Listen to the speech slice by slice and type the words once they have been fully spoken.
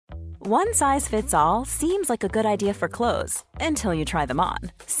One size fits all seems like a good idea for clothes until you try them on.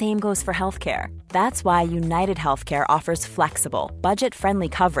 Same goes for healthcare. That's why United Healthcare offers flexible, budget-friendly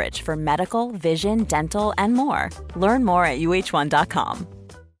coverage for medical, vision, dental, and more. Learn more at uh1.com.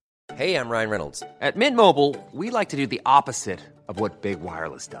 Hey, I'm Ryan Reynolds. At Mint Mobile, we like to do the opposite of what Big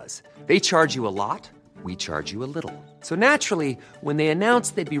Wireless does. They charge you a lot, we charge you a little. So naturally, when they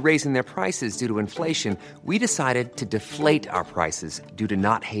announced they'd be raising their prices due to inflation, we decided to deflate our prices due to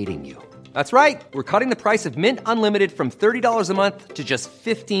not hating you. That's right. We're cutting the price of Mint Unlimited from $30 a month to just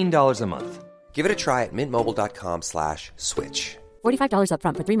 $15 a month. Give it a try at mintmobile.com/switch. $45 up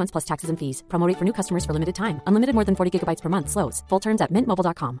front for 3 months plus taxes and fees. Promo rate for new customers for limited time. Unlimited more than 40 gigabytes per month. Slows full terms at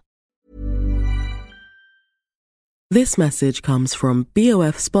mintmobile.com. This message comes from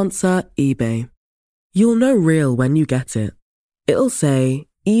BOF sponsor eBay. You'll know real when you get it. It'll say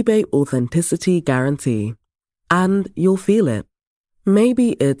eBay Authenticity Guarantee. And you'll feel it.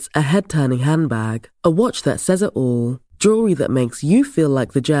 Maybe it's a head-turning handbag, a watch that says it all, jewelry that makes you feel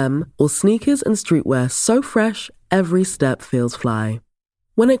like the gem, or sneakers and streetwear so fresh, every step feels fly.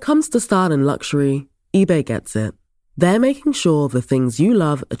 When it comes to style and luxury, eBay gets it. They're making sure the things you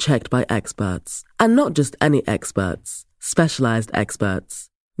love are checked by experts. And not just any experts, specialized experts.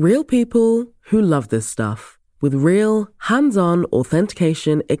 Real people who love this stuff, with real, hands-on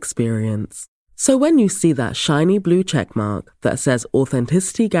authentication experience. So when you see that shiny blue checkmark that says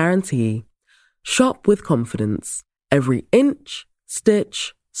Authenticity Guarantee, shop with confidence. Every inch,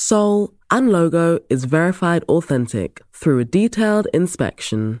 stitch, sole, and logo is verified authentic through a detailed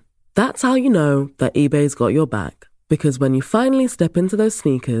inspection. That's how you know that eBay's got your back. Because when you finally step into those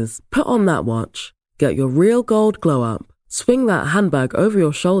sneakers, put on that watch, get your real gold glow up, swing that handbag over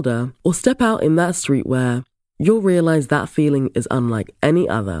your shoulder, or step out in that streetwear, you'll realize that feeling is unlike any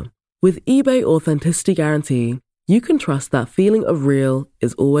other. With eBay Authenticity Guarantee, you can trust that feeling of real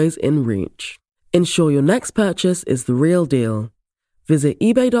is always in reach. Ensure your next purchase is the real deal. Visit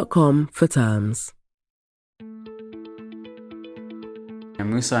ebay.com for terms.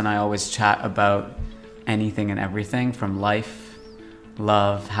 Musa and I always chat about anything and everything from life,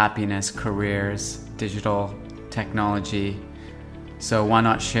 love, happiness, careers, digital technology. So why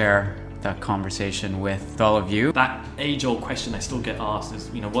not share that conversation with all of you? That age-old question I still get asked is,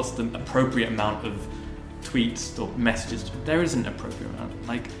 what's the appropriate amount of tweets or messages? There isn't an appropriate amount.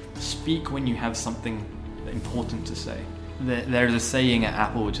 Speak when you have something important to say. There's a saying at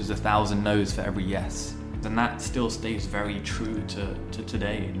Apple which is 1,000 no's for every yes. And that still stays very true to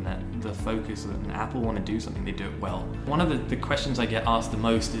today, in that the focus of Apple want to do something, they do it well. One of the questions I get asked the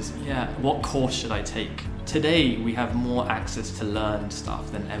most is, what course should I take? Today, we have more access to learn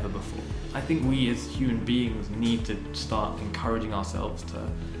stuff than ever before. I think we as human beings need to start encouraging ourselves to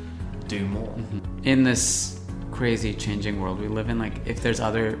do more. Mm-hmm. In this crazy changing world we live in, if there's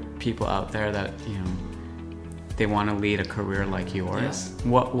other people out there that, they want to lead a career like yours. Yes.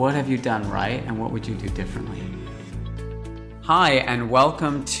 What have you done right, and what would you do differently? Hi, and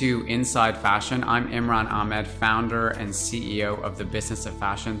welcome to Inside Fashion. I'm Imran Amed, founder and CEO of the Business of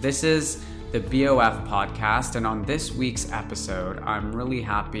Fashion. This is the BOF podcast, and on this week's episode, I'm really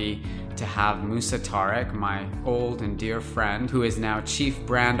happy to have Musa Tariq, my old and dear friend, who is now Chief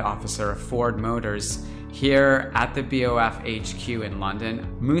Brand Officer of Ford Motors, here at the BOF HQ in London.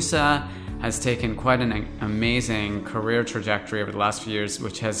 Musa has taken quite an amazing career trajectory over the last few years,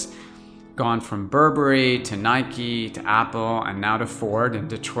 which has gone from Burberry to Nike to Apple and now to Ford in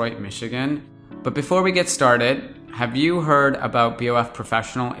Detroit, Michigan. But before we get started, have you heard about BOF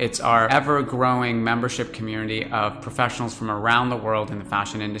Professional? It's our ever-growing membership community of professionals from around the world in the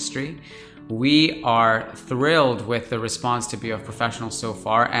fashion industry. We are thrilled with the response to BOF Professional so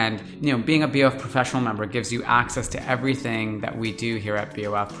far, and being a BOF Professional member gives you access to everything that we do here at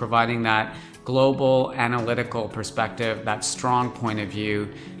BOF, providing that global analytical perspective, that strong point of view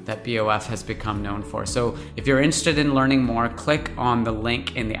that BOF has become known for. So if you're interested in learning more, click on the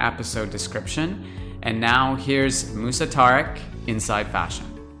link in the episode description. And now here's Musa Tariq, Inside Fashion.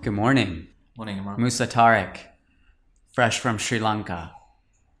 Good morning. Morning, Imran. Musa Tariq, fresh from Sri Lanka.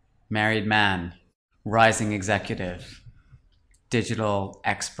 Married man, rising executive, digital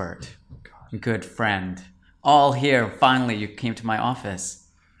expert, good friend. All here, finally, you came to my office.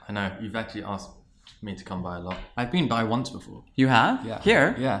 I know, you've actually asked me to come by a lot. I've been by once before. You have? Yeah.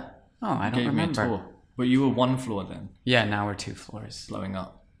 Here? Yeah. Oh, I don't remember. Me a tour. But you were one floor then. Yeah, now we're 2 floors. Blowing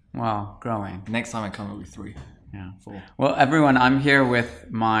up. Well, growing. Next time I come, it'll be 3. Yeah. 4. Well, everyone, I'm here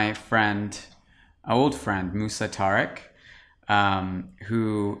with my friend, old friend, Musa Tariq,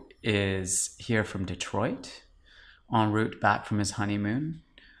 who is here from Detroit, en route back from his honeymoon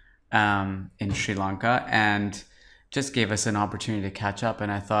in Sri Lanka. And just gave us an opportunity to catch up.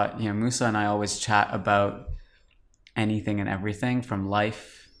 And I thought, Musa and I always chat about anything and everything from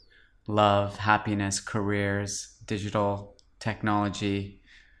life, love, happiness, careers, digital technology.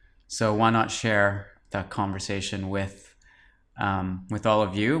 So why not share that conversation with all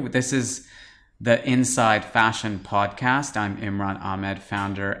of you? This is the Inside Fashion podcast. I'm Imran Amed,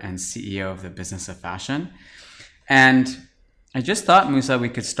 founder and CEO of the Business of Fashion. And I just thought, Musa, we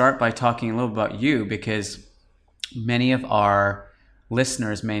could start by talking a little about you, because many of our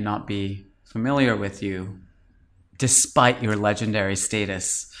listeners may not be familiar with you, despite your legendary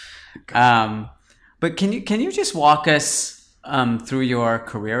status. But can you just walk us through your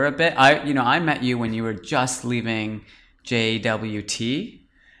career a bit? I met you when you were just leaving JWT,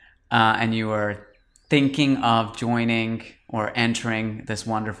 and you were thinking of joining or entering this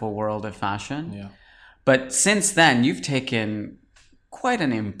wonderful world of fashion. Yeah. But since then, you've taken quite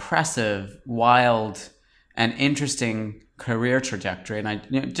an impressive, wild, and interesting career trajectory.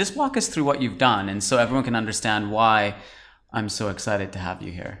 And just walk us through what you've done, and so everyone can understand why I'm so excited to have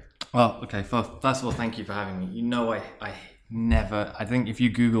you here. Well, okay. First of all, thank you for having me. I think if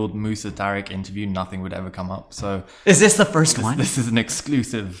you Googled Musa Tariq interview, nothing would ever come up. So is this the first one? This is an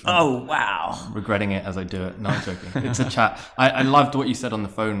exclusive. Oh, wow. Regretting it as I do it. No, I'm joking. It's a chat. I loved what you said on the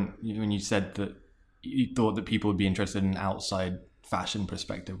phone when you said that you thought that people would be interested in an outside fashion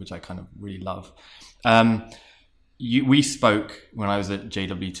perspective, which I kind of really love. We spoke when I was at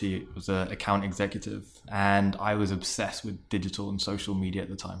JWT. It was an account executive, and I was obsessed with digital and social media at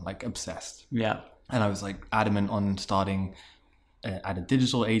the time, like obsessed. Yeah. And I was like adamant on starting at a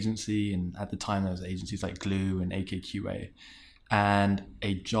digital agency. And at the time there was agencies like Glue and AKQA, and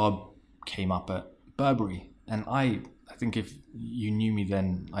a job came up at Burberry. And I think if you knew me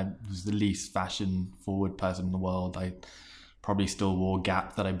then, I was the least fashion forward person in the world. I probably still wore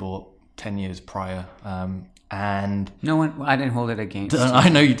Gap that I bought 10 years prior. And I didn't hold it against you. I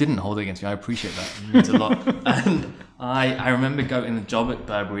know you didn't hold it against me. I appreciate that. It means a lot. And I remember going the job at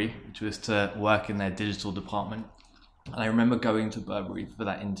Burberry, which was to work in their digital department. And I remember going to Burberry for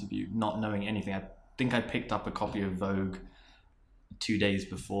that interview, not knowing anything. I think I picked up a copy of Vogue 2 days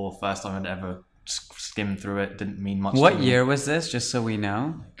before. First time I'd ever skimmed through it. Didn't mean much. What year was this, just so we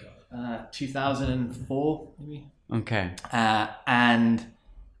know? 2004, maybe. Okay.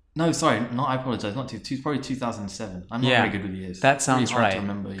 No, sorry, I apologize. Probably 2007. I'm not very good with years. That sounds right.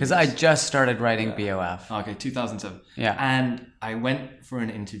 Because I just started writing BOF. Okay, 2007. Yeah. And I went for an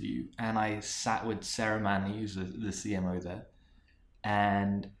interview, and I sat with Sarah Manley, who's the CMO there.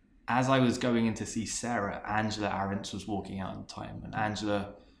 And as I was going in to see Sarah, Angela Arendts was walking out at the time. And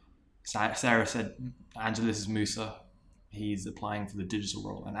Sarah said, "Angela, this is Musa. He's applying for the digital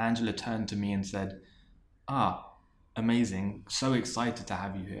role." And Angela turned to me and said, amazing, so excited to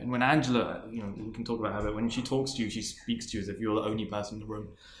have you here. And when Angela, we can talk about her, but when she talks to you, she speaks to you as if you're the only person in the room.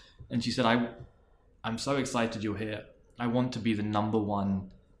 And she said, I'm so excited you're here. I want to be the #1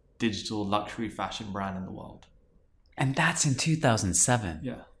 digital luxury fashion brand in the world. And that's in 2007.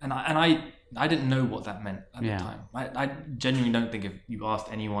 Yeah. And I didn't know what that meant at the time. I genuinely don't think if you asked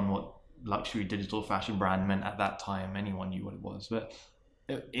anyone what luxury digital fashion brand meant at that time, anyone knew what it was. But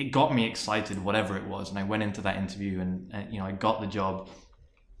it got me excited, whatever it was. And I went into that interview and I got the job,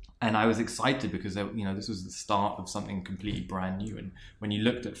 and I was excited because, this was the start of something completely brand new. And when you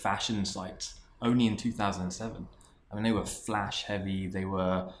looked at fashion sites only in 2007, they were flash heavy. They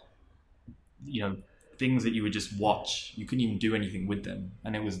were, things that you would just watch. You couldn't even do anything with them.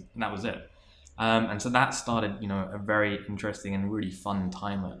 And that was it. And so that started, a very interesting and really fun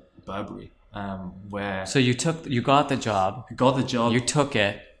time at Burberry. So you got the job. You took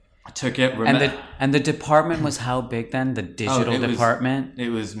it. I took it. And the department was how big then? The digital department? It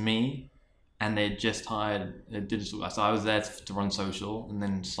was me, and they just hired a digital guy. So I was there to run social, and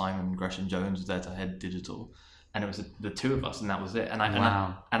then Simon Gresham Jones was there to head digital, and it was the two of us, and that was it. And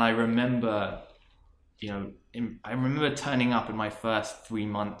I remember, I remember turning up in my first 3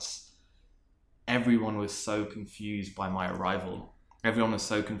 months. Everyone was so confused by my arrival.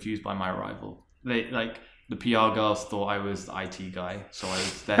 The PR girls thought I was the IT guy, so I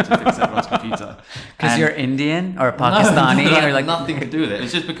was there to fix everyone's computer. Because you're Indian or Pakistani? No, or nothing to do with it.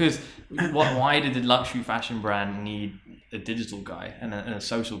 It's just because why did a luxury fashion brand need a digital guy and a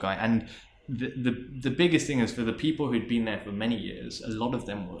social guy? And the biggest thing is, for the people who'd been there for many years, a lot of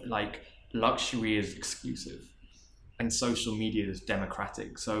them were like, luxury is exclusive and social media is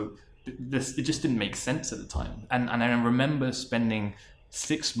democratic. So it just didn't make sense at the time. And I remember spending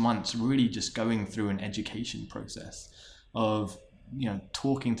 6 months really just going through an education process of,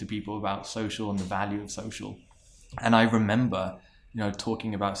 talking to people about social and the value of social. And I remember,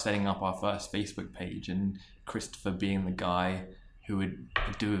 talking about setting up our first Facebook page and Christopher being the guy who would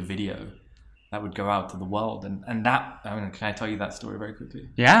do a video that would go out to the world. And that, I mean, can I tell you that story very quickly?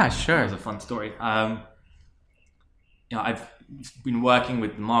 Yeah, sure. It was a fun story. I've been working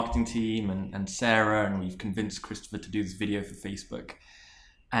with the marketing team and Sarah, and we've convinced Christopher to do this video for Facebook.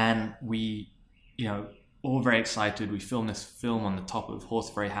 And we, all very excited. We filmed this film on the top of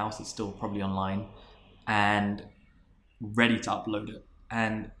Horseferry House. It's still probably online and ready to upload it.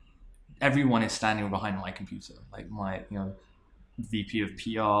 And everyone is standing behind my computer, like my, VP of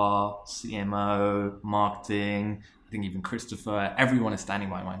PR, CMO, marketing, I think even Christopher, everyone is standing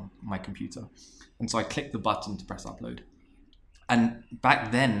by my computer. And so I clicked the button to press upload. And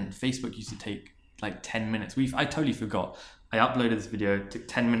back then, Facebook used to take like 10 minutes. I totally forgot. I uploaded this video, it took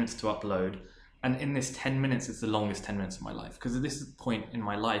 10 minutes to upload. And in this 10 minutes, it's the longest 10 minutes of my life. Because at this point in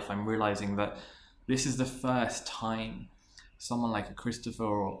my life, I'm realizing that this is the first time someone like a Christopher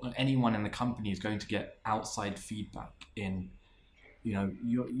or anyone in the company is going to get outside feedback in,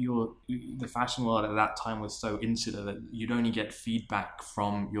 the fashion world at that time was so insular that you'd only get feedback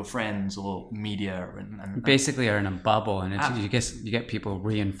from your friends or media. And basically are in a bubble, and you get people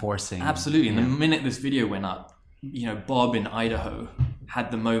reinforcing. Absolutely. And the minute this video went up, Bob in Idaho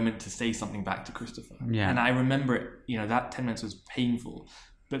had the moment to say something back to Christopher. Yeah. And I remember it, that 10 minutes was painful.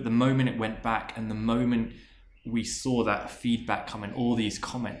 But the moment it went back and the moment we saw that feedback come in, all these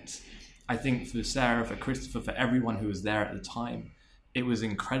comments, I think for Sarah, for Christopher, for everyone who was there at the time, it was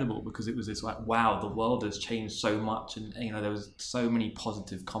incredible because it was this like, wow, the world has changed so much. And, there was so many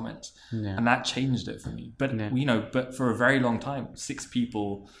positive comments and that changed it for me. But, but for a very long time, 6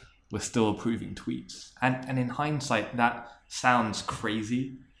 people were still approving tweets. And in hindsight, that sounds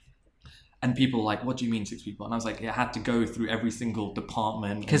crazy. And people were like, what do you mean 6 people? And I was like, I had to go through every single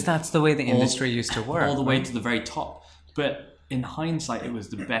department. Because that's the way the industry used to work. All the way to the very top. But in hindsight, it was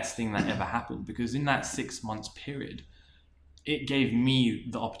the best thing that ever happened. Because in that 6 months period, it gave me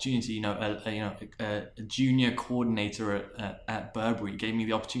the opportunity, a junior coordinator at Burberry gave me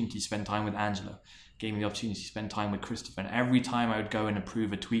the opportunity to spend time with Angela, gave me the opportunity to spend time with Christopher. And every time I would go and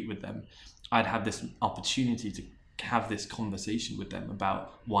approve a tweet with them, I'd have this opportunity to have this conversation with them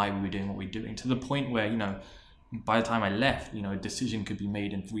about why we were doing what we were doing, to the point where, by the time I left, a decision could be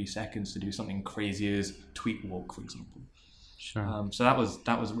made in 3 seconds to do something crazy as tweet walk, for example. Sure. So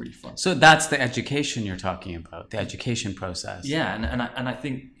that was really fun. So that's the education you're talking about, the education process. Yeah, and I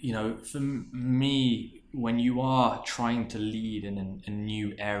think, for me, when you are trying to lead in a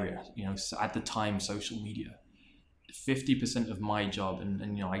new area, at the time, social media, 50% of my job,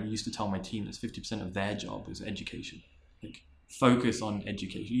 and I used to tell my team that 50% of their job was education. Like, focus on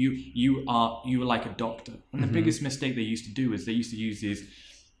education. You were like a doctor. And the biggest mistake they used to do is they used to use these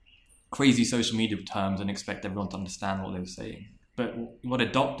crazy social media terms and expect everyone to understand what they were saying. But what a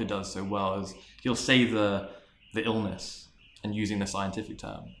doctor does so well is he'll say the illness and using the scientific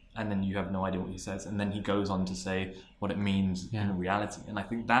term, and then you have no idea what he says, and then he goes on to say what it means in reality. And I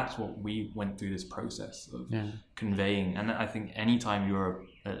think that's what we went through this process of conveying. And I think anytime you're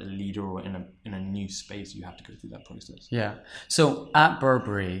a leader or in a new space, you have to go through that process. Yeah. So at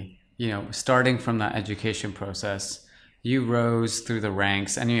Burberry, starting from that education process, you rose through the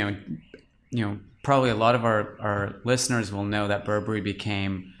ranks, and probably a lot of our listeners will know that Burberry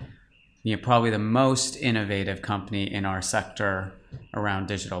became probably the most innovative company in our sector around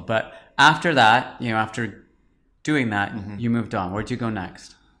digital. But after that, after doing that, you moved on. Where'd you go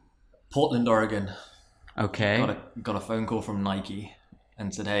next? Portland, Oregon. Okay. Got a phone call from Nike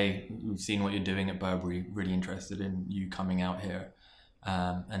and said, hey, we've seen what you're doing at Burberry, really interested in you coming out here.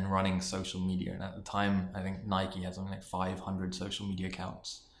 And running social media. And at the time, I think Nike had something like 500 social media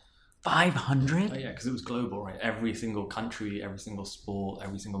accounts. 500? Oh, yeah, because it was global, right? Every single country, every single sport,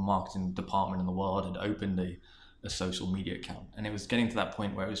 every single marketing department in the world had opened a social media account. And it was getting to that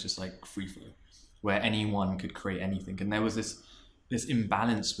point where it was just like free flow, where anyone could create anything. And there was this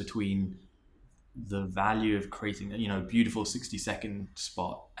imbalance between the value of creating a beautiful 60-second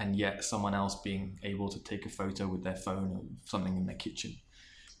spot and yet someone else being able to take a photo with their phone or something in their kitchen.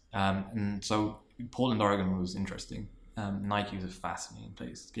 And so Portland, Oregon was interesting. Nike was a fascinating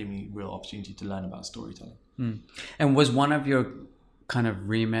place. It gave me a real opportunity to learn about storytelling. And was one of your kind of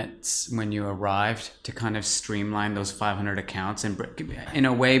remits when you arrived to kind of streamline those 500 accounts and in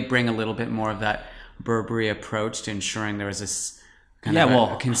a way bring a little bit more of that Burberry approach to ensuring there was this kind of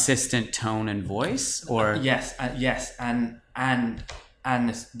a consistent tone and voice? Or yes, and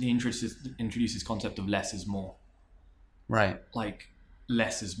the introduces concept of less is more. Right. Like,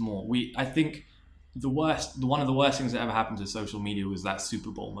 less is more. I think one of the worst things that ever happened to social media was that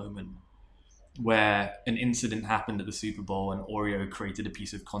Super Bowl moment where an incident happened at the Super Bowl and Oreo created a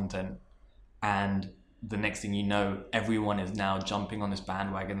piece of content and the next thing you know, everyone is now jumping on this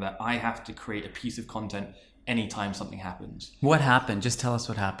bandwagon that I have to create a piece of content anytime something happens. What happened? Just tell us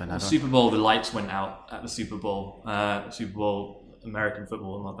what happened. Super Bowl, the lights went out at the Super Bowl. Super Bowl, American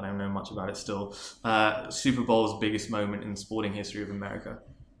football, not that I know much about it still. Super Bowl's biggest moment in the sporting history of America.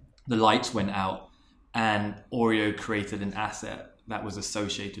 The lights went out and Oreo created an asset that was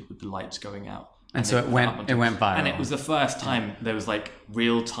associated with the lights going out. And so it went viral. And it was the first time there was like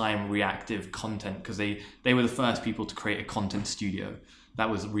real-time reactive content, because they were the first people to create a content studio that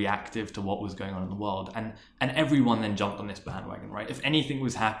was reactive to what was going on in the world. And everyone then jumped on this bandwagon, right? If anything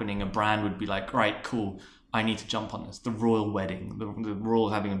was happening, a brand would be like, right, cool, I need to jump on this. The royal wedding, the royal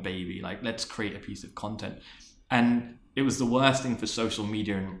having a baby, like let's create a piece of content. And it was the worst thing for social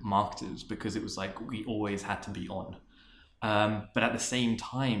media and marketers, because it was like we always had to be on. But at the same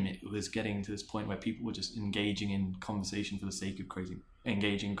time, it was getting to this point where people were just engaging in conversation for the sake of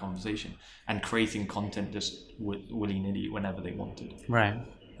engaging conversation and creating content just willy-nilly whenever they wanted. Right.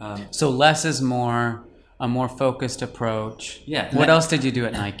 So less is more, a more focused approach. Yeah. What else did you do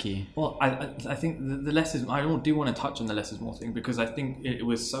at Nike? Well, I think the less is, I do want to touch on the less is more thing, because I think it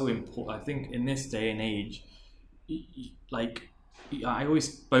was so important. I think in this day and age, like, I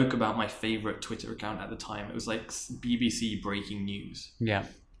always spoke about my favorite Twitter account at the time. It was like BBC Breaking News. Yeah.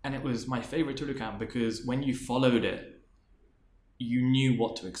 And it was my favorite Twitter account because when you followed it, you knew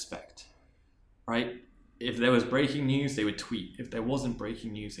what to expect, right? If there was breaking news, they would tweet. If there wasn't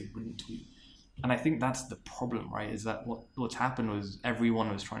breaking news, they wouldn't tweet. And I think that's the problem, right? Is that what's happened was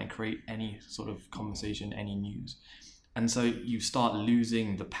everyone was trying to create any sort of conversation, any news. And so you start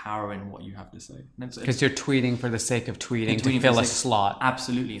losing the power in what you have to say. Because you're tweeting for the sake of tweeting to fill a slot.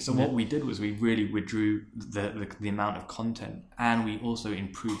 Absolutely. So what we did was we really withdrew the amount of content, and we also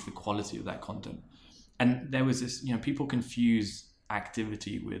improved the quality of that content. And there was this, people confuse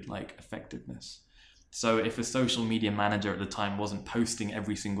activity with like effectiveness. So if a social media manager at the time wasn't posting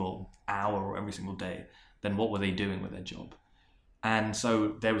every single hour or every single day, then what were they doing with their job? And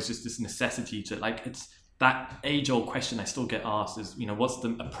so there was just this necessity to, like, it's that age-old question I still get asked is, what's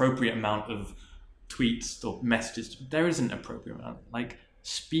the appropriate amount of tweets or messages? There isn't an appropriate amount. Like,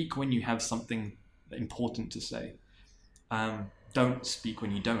 speak when you have something important to say. Don't speak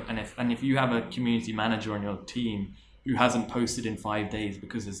when you don't. And if you have a community manager on your team who hasn't posted in 5 days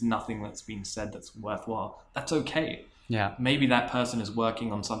because there's nothing that's been said that's worthwhile, that's okay. Yeah. Maybe that person is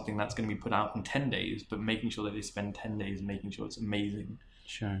working on something that's going to be put out in 10 days, but making sure that they spend 10 days making sure it's amazing.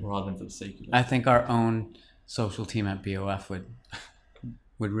 Sure. Rather than for the sake of it. I think our own social team at BOF would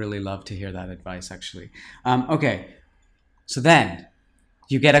really love to hear that advice, actually. Okay. So then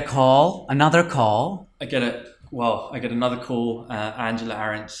you get another call. I get another call. Angela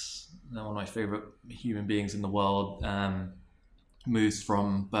Arendt's, one of my favorite human beings in the world, moves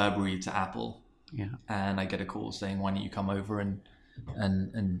from Burberry to Apple. Yeah. And I get a call saying, why don't you come over and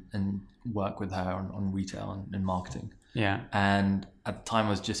work with her on retail and marketing. Yeah. And at the time I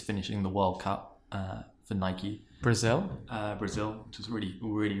was just finishing the World Cup for Nike. Brazil, which was really,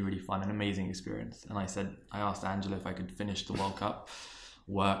 really, really fun, an amazing experience. And I asked Angela if I could finish the World Cup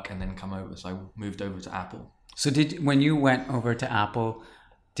work and then come over. So I moved over to Apple. So when you went over to Apple,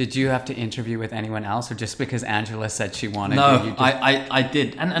 did you have to interview with anyone else, or just because Angela said she wanted you? No, I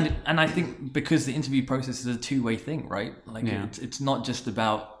did. And I think because the interview process is a two-way thing, right? Like it's not just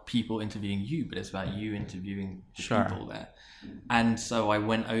about people interviewing you, but it's about you interviewing the people there. And so I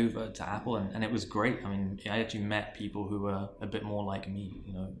went over to Apple and it was great. I mean, I actually met people who were a bit more like me,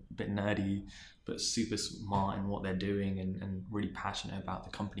 a bit nerdy, but super smart in what they're doing and really passionate about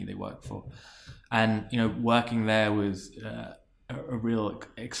the company they work for. And, working there was a real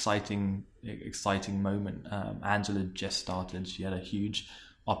exciting moment. Angela just started. She had a huge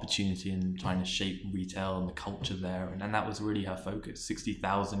opportunity in trying to shape retail and the culture there. And that was really her focus,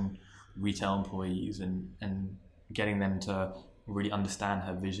 60,000 retail employees and getting them to really understand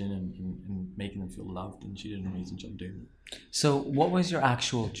her vision and making them feel loved. And she did an amazing job doing that. So what was your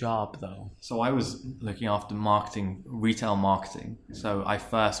actual job though? So I was looking after retail marketing. So I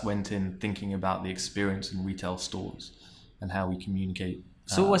first went in thinking about the experience in retail stores and how we communicate.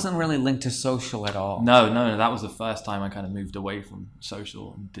 So it wasn't really linked to social at all? No. That was the first time I kind of moved away from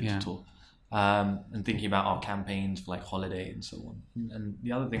social and digital. And thinking about our campaigns for like holiday and so on. And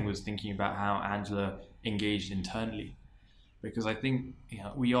the other thing was thinking about how Angela engaged internally. Because I think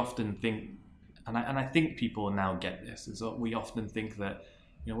we often think, and I think people now get this, is that we often think that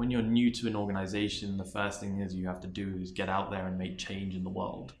when you're new to an organization, the first thing you have to do is get out there and make change in the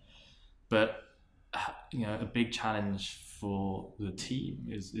world. But a big challenge for the team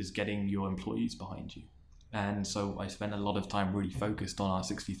is getting your employees behind you. And so I spent a lot of time really focused on our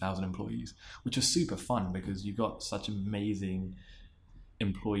 60,000 employees, which was super fun because you got such amazing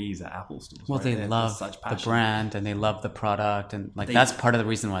employees at Apple stores. Well, right? they love the brand and they love the product, and that's part of the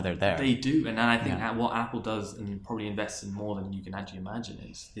reason why they're there. They do, and I think what Apple does and probably invests in more than you can actually imagine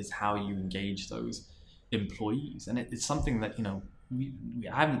is how you engage those employees, and it's something that we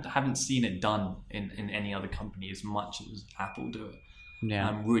haven't seen it done in any other company as much as Apple do it. Yeah,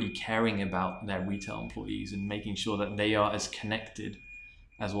 I'm really caring about their retail employees and making sure that they are as connected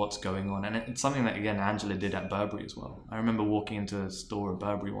as what's going on. And it's something that, again, Angela did at Burberry as well. I remember walking into a store at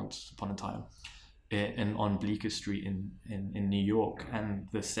Burberry once upon a time on Bleecker Street in New York, and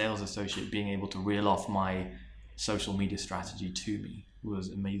the sales associate being able to reel off my social media strategy to me was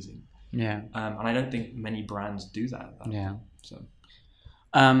amazing. Yeah. And I don't think many brands do that. Yeah. So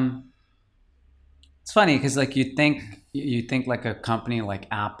it's funny because like you think like a company like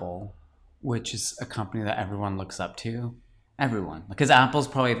Apple, which is a company that everyone looks up to, because Apple's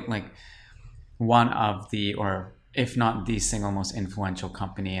probably like one of the, or if not the single most influential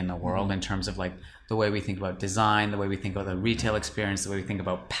company in the world in terms of like the way we think about design, the way we think about the retail experience, the way we think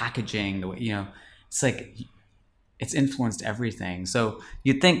about packaging, the way, it's like it's influenced everything. So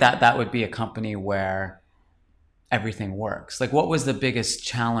you'd think that would be a company where everything works. Like, what was the biggest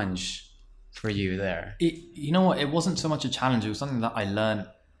challenge for you there? You know what? It wasn't so much a challenge. It was something that I learned.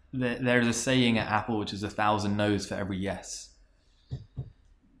 There's a saying at Apple, which is 1,000 no's for every yes.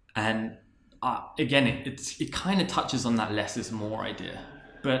 And again, it kind of touches on that less is more idea.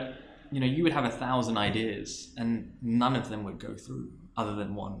 But, you would have 1,000 ideas and none of them would go through other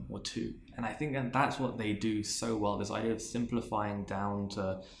than one or two. And I think that's what they do so well. This idea of simplifying down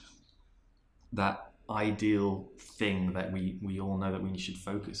to that ideal thing that we all know that we should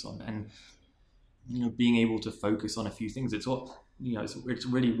focus on. And, being able to focus on a few things. It's what, it's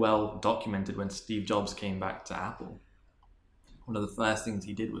really well documented when Steve Jobs came back to Apple. One of the first things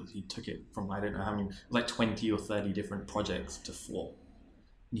he did was he took it from, I don't know how many, like 20 or 30 different projects to 4.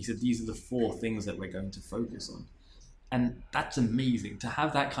 And he said, these are the 4 things that we're going to focus on. And that's amazing to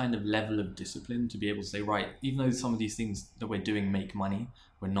have that kind of level of discipline to be able to say, right, even though some of these things that we're doing make money,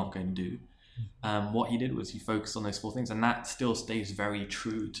 we're not going to do. What he did was he focused on those 4 things, and that still stays very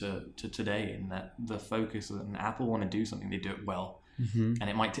true to today, in that the focus, and Apple want to do something, they do it well. And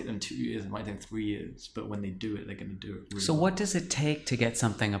it might take them 2 years, it might take them 3 years, but when they do it, they're going to do it really well. What does it take to get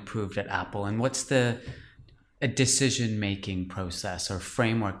something approved at Apple, and what's a decision-making process or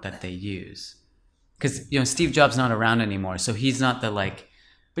framework that they use? Because Steve Jobs not around anymore, so he's not the like.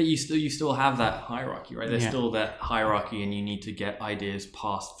 But you still have that hierarchy, right? There's still that hierarchy, and you need to get ideas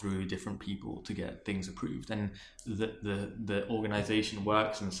passed through different people to get things approved. And the organization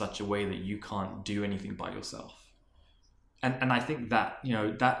works in such a way that you can't do anything by yourself. And I think that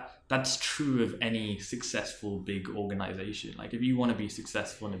that's true of any successful big organization. Like, if you want to be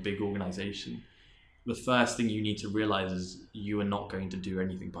successful in a big organization, the first thing you need to realize is you are not going to do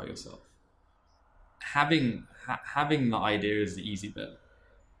anything by yourself. Having the idea is the easy bit.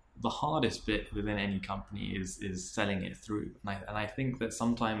 The hardest bit within any company is selling it through. And I think that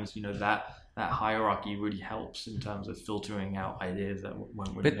sometimes, that hierarchy really helps in terms of filtering out ideas that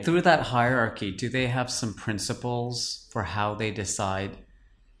won't really. But through that hierarchy, do they have some principles for how they decide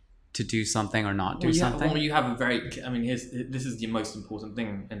to do something or not do something? Well, you have a very. This is the most important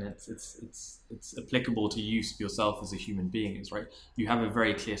thing, and it's applicable to you yourself as a human being. Is right. You have a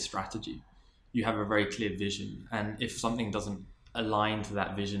very clear strategy. You have a very clear vision, and if something doesn't align to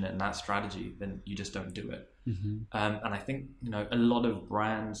that vision and that strategy, then you just don't do it. And I think a lot of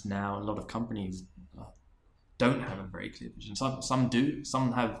brands now, a lot of companies don't have a very clear vision. Some do.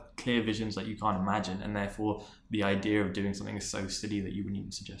 Some have clear visions that you can't imagine, and therefore the idea of doing something is so silly that you wouldn't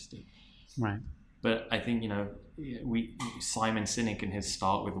even suggest it. Right. But I think Simon Sinek in his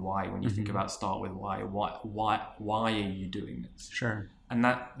Start With Why. When you think about Start With Why are you doing this? Sure. And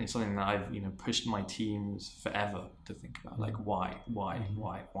that is something that I've pushed my teams forever to think about, like why?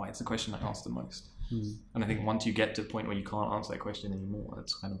 It's the question I ask the most. And I think once you get to a point where you can't answer that question anymore,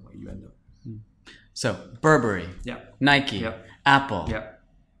 that's kind of where you end up. So Burberry, Nike, Apple,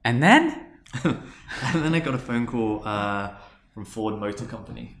 and then and then I got a phone call from Ford Motor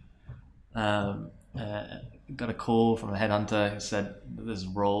Company. Got a call from a headhunter who said there's a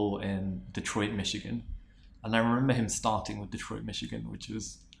role in Detroit, Michigan. And I remember him starting with Detroit, Michigan, which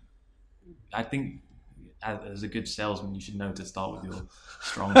was, I think, as a good salesman, you should know to start with your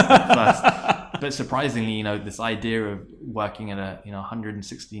strong foot first. But surprisingly, this idea of working at a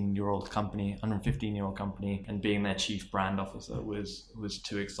 116-year-old company, 115-year-old company, and being their chief brand officer was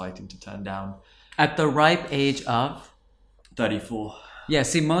too exciting to turn down. At the ripe age of 34. Yeah,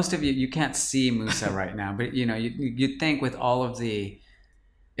 see, most of you can't see Musa right now, but you'd think with all of the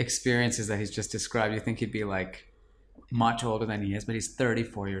experiences that he's just described, you think he'd be like much older than he is, but he's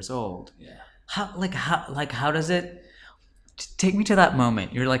 34 years old. Yeah. How does it take me to that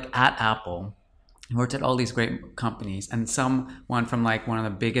moment? You're like at Apple, you worked at all these great companies, and someone from like one of the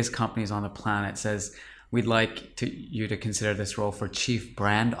biggest companies on the planet says, we'd like you to consider this role for chief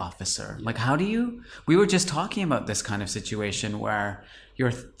brand officer. Like, how do you, we were just talking about this kind of situation where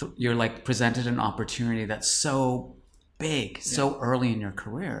you're like presented an opportunity that's so big, so early in your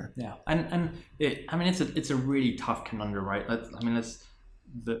career. Yeah. It's a really tough conundrum, right?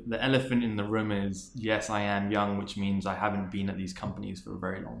 The elephant in the room is, yes, I am young, which means I haven't been at these companies for a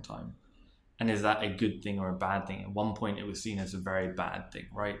very long time. And is that a good thing or a bad thing? At one point it was seen as a very bad thing,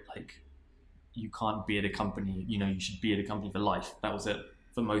 right? Like, you can't be at a company, you should be at a company for life. That was it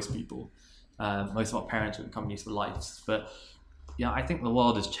for most people. Most of our parents were at companies for lives. But yeah, I think the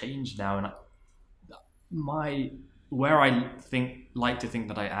world has changed now. And where I like to think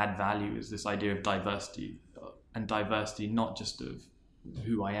that I add value is this idea of diversity, and diversity not just of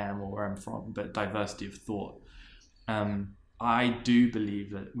who I am or where I'm from, but diversity of thought. I do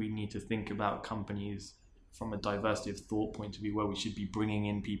believe that we need to think about companies from a diversity of thought point of view, where we should be bringing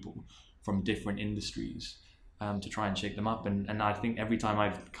in people from different industries to try and shake them up. And I think every time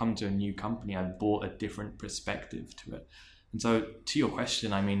I've come to a new company, I've brought a different perspective to it. And so to your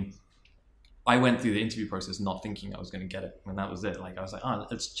question, I went through the interview process not thinking I was going to get it. And that was it. Like, I was like,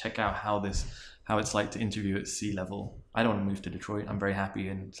 let's check out how it's like to interview at C-level. I don't want to move to Detroit. I'm very happy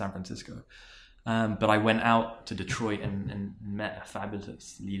in San Francisco. But I went out to Detroit and met a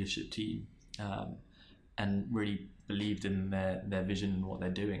fabulous leadership team and really believed in their vision and what they're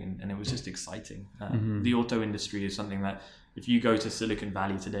doing. And it was just exciting. The auto industry is something that if you go to Silicon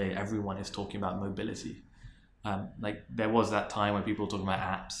Valley today, everyone is talking about mobility. Like, there was that time when people were talking about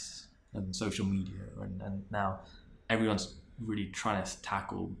apps and social media, and now everyone's really trying to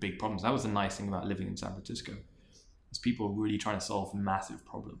tackle big problems. That was the nice thing about living in San Francisco. Is people are really trying to solve massive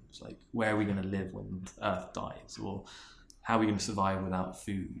problems, like where are we going to live when Earth dies, or how are we going to survive without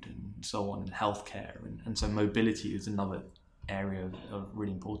food, and so on, and healthcare. And so mobility is another area of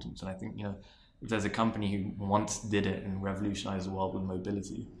really importance. And I think, if there's a company who once did it and revolutionized the world with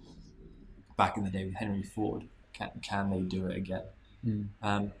mobility, back in the day with Henry Ford, can they do it again?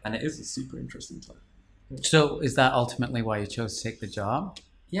 And it is a super interesting time. So is that ultimately why you chose to take the job?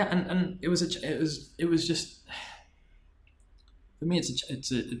 Yeah, and it was just, for me,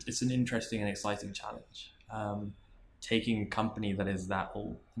 it's an interesting and exciting challenge. Taking a company that is that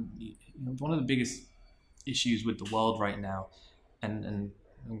old. One of the biggest issues with the world right now, and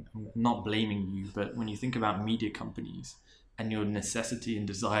I'm not blaming you, but when you think about media companies and your necessity and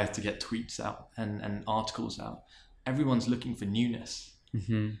desire to get tweets out and articles out, everyone's looking for newness.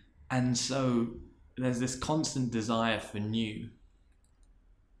 Mm-hmm. And so there's this constant desire for new.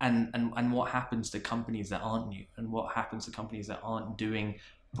 And what happens to companies that aren't new? And what happens to companies that aren't doing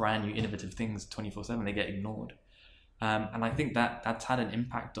brand new, innovative things 24/7? They get ignored. And I think that's had an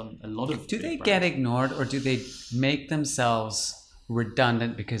impact on a lot of. Do they get ignored, or do they make themselves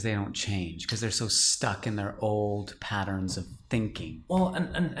redundant because they don't change, because they're so stuck in their old patterns of thinking? Well,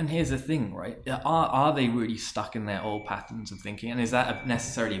 and here's the thing, right? Are they really stuck in their old patterns of thinking? And is that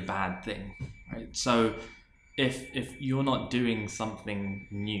necessarily a bad thing, right? So if you're not doing something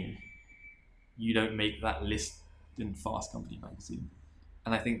new, you don't make that list in Fast Company magazine.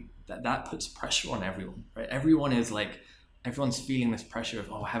 And I think that puts pressure on everyone, right? Everyone's feeling this pressure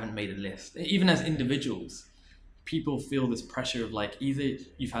of, I haven't made a list. Even as individuals, people feel this pressure of like, either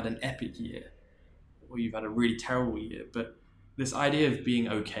you've had an epic year or you've had a really terrible year. But this idea of being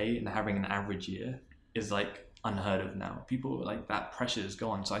okay and having an average year is like unheard of now. People, like, that pressure is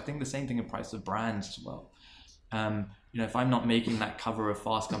gone. So I think the same thing applies to brands as well. If I'm not making that cover of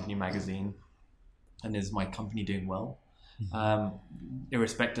Fast Company magazine, and is my company doing well?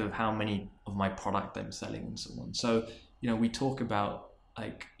 Irrespective of how many of my product I'm selling and so on. So, we talk about,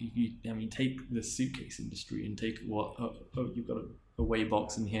 like, take the suitcase industry and take what, you've got a Away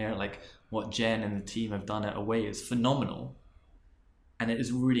box in here, like what Jen and the team have done at Away is phenomenal. And it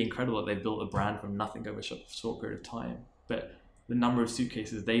is really incredible that they built a brand from nothing over a short period of time. But the number of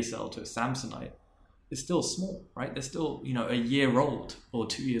suitcases they sell to a Samsonite is still small, right? They're still, a year old or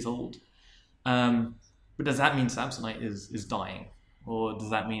 2 years old. But does that mean Samsonite is dying? Or does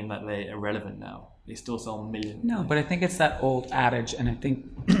that mean that they're irrelevant now? They still sell millions. No, but I think it's that old adage. And I think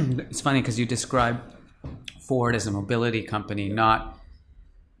it's funny because you describe Ford as a mobility company, not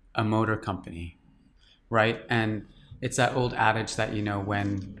a motor company, right? And it's that old adage that,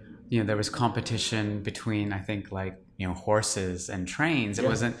 when, there was competition between, I think, like, horses and trains. It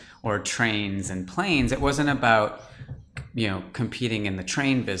wasn't, or trains and planes. It wasn't about, competing in the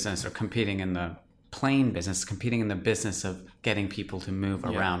train business or competing in the plane business, competing in the business of getting people to move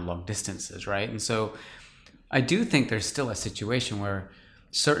around long distances, right? And so I do think there's still a situation where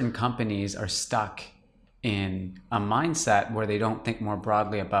certain companies are stuck in a mindset where they don't think more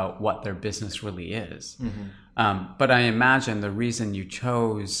broadly about what their business really is. But I imagine the reason you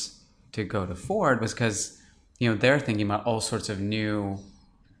chose to go to Ford was because, they're thinking about all sorts of new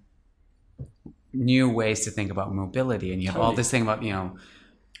ways to think about mobility. And you have all this thing about,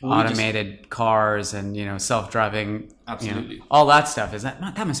 automated cars and, self-driving, absolutely, all that stuff.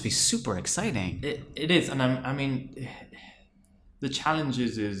 That must be super exciting. It is. And I mean, the challenge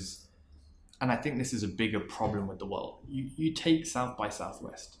is, and I think this is a bigger problem with the world. You take South by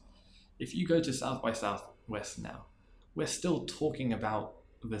Southwest. If you go to South by Southwest now, we're still talking about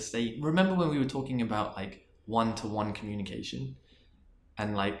the same. Remember when we were talking about like one-to-one communication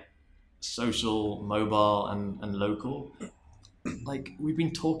and like social, mobile, and local? Like, we've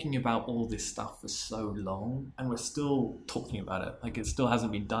been talking about all this stuff for so long and we're still talking about it. Like, it still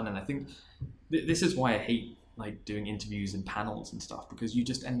hasn't been done. And I think this is why I hate like doing interviews and panels and stuff, because you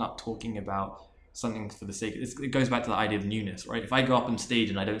just end up talking about something for the sake. It goes back to the idea of newness, right? If I go up on stage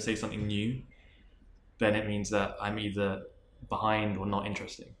and I don't say something new, then it means that I'm either behind or not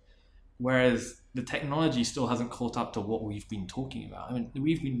interesting. Whereas the technology still hasn't caught up to what we've been talking about. I mean,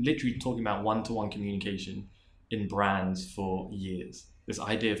 we've been literally talking about one-to-one communication in brands for years. This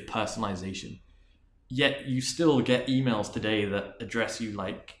idea of personalization. Yet you still get emails today that address you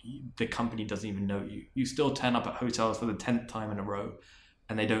like the company doesn't even know you. You still turn up at hotels for the 10th time in a row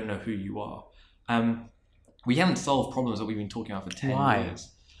and they don't know who you are. We haven't solved problems that we've been talking about for 10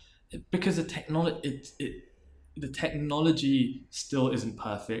 years. Because the technology still isn't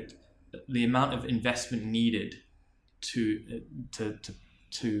perfect. The amount of investment needed to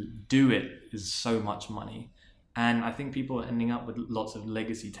do it is so much money. And I think people are ending up with lots of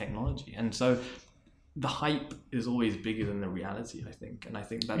legacy technology. And so the hype is always bigger than the reality, I think. And I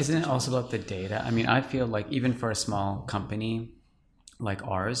think that's... Isn't it also about the data? I mean, I feel like even for a small company like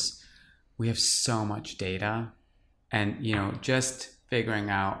ours, we have so much data. And, just figuring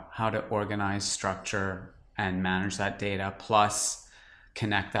out how to organize, structure, and manage that data, plus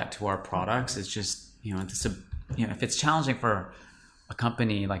connect that to our products is just, if it's challenging for a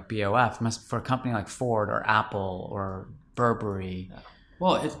company like BOF, for a company like Ford or Apple or Burberry. Yeah.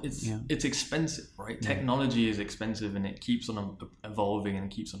 Well, it's expensive, right? Yeah. Technology is expensive and it keeps on evolving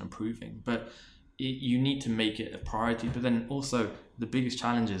and keeps on improving. But you need to make it a priority. But then also the biggest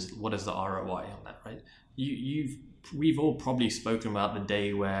challenge is, what is the ROI on that, right? We've all probably spoken about the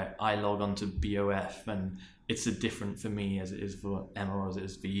day where I log on to BOF and it's different for me as it is for Emma or as it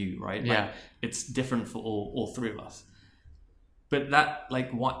is for you, right? Yeah. Like, it's different for all three of us. But that,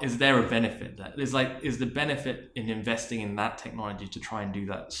 like, what is there a benefit? That is the benefit in investing in that technology to try and do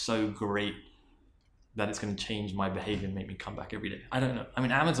that so great that it's going to change my behavior and make me come back every day? I don't know. I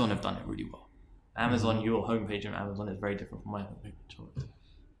mean, Amazon have done it really well. Amazon, your homepage on Amazon is very different from my homepage.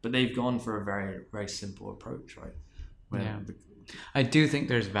 But they've gone for a very, very simple approach, right? I do think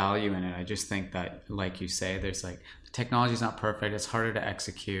there's value in it. I just think that, like you say, there's the technology is not perfect. It's harder to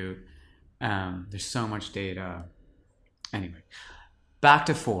execute. There's so much data. Anyway, back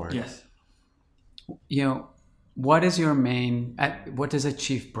to Ford. Yes. What is your what does a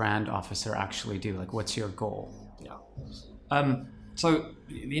chief brand officer actually do? Like, what's your goal? Yeah. So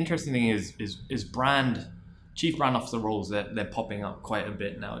the interesting thing is chief brand officer roles, they're popping up quite a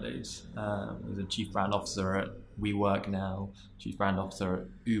bit nowadays. There's a chief brand officer at WeWork now, chief brand officer at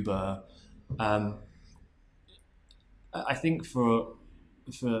Uber. I think for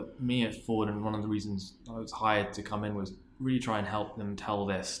me at Ford, and one of the reasons I was hired to come in was really try and help them tell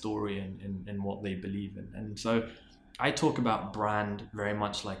their story and what they believe in. And so I talk about brand very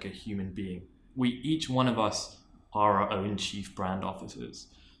much like a human being. Each one of us are our own chief brand officers.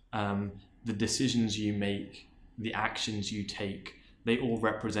 The decisions you make, the actions you take, they all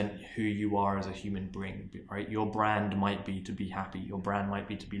represent who you are as a human being, right? Your brand might be to be happy. Your brand might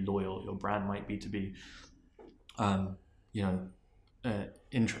be to be loyal. Your brand might be to be,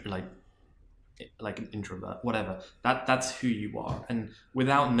 like an introvert, whatever. That's who you are. And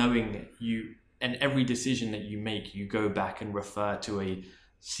without knowing it, and every decision that you make, you go back and refer to a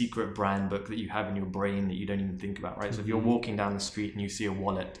secret brand book that you have in your brain that you don't even think about, right? Mm-hmm. So if you're walking down the street and you see a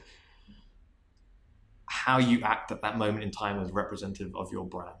wallet, how you act at that moment in time is representative of your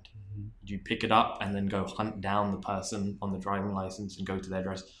brand. Mm-hmm. Do you pick it up and then go hunt down the person on the driving license and go to their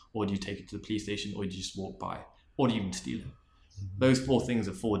address? Or do you take it to the police station? Or do you just walk by? Or do you even steal it? Mm-hmm. Those four things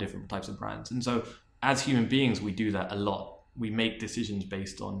are four different types of brands. And so as human beings, we do that a lot. We make decisions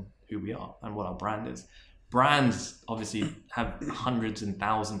based on who we are and what our brand is. Brands obviously have hundreds and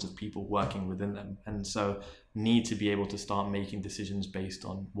thousands of people working within them, and so need to be able to start making decisions based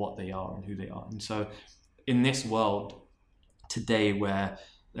on what they are and who they are. And so in this world today where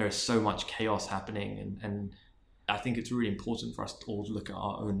there is so much chaos happening, and I think it's really important for us to all look at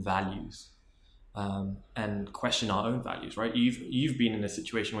our own values and question our own values, right? You've been in a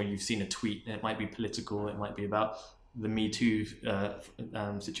situation where you've seen a tweet, and it might be political, it might be about the Me Too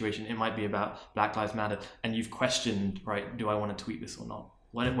situation, it might be about Black Lives Matter, and you've questioned, right, do I want to tweet this or not?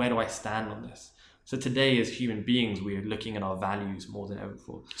 Where do I stand on this? So today, as human beings, we are looking at our values more than ever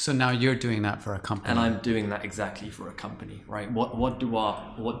before. So now you're doing that for a company, and I'm doing that exactly for a company, right? What do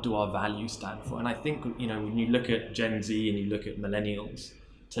our values stand for? And I think, when you look at Gen Z and you look at millennials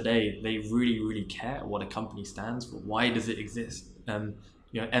today, they really, really care what a company stands for. Why does it exist?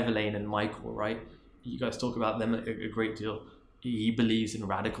 Everlane and Michael, right? You guys talk about them a great deal. He believes in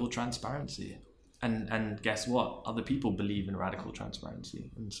radical transparency. And guess what? Other people believe in radical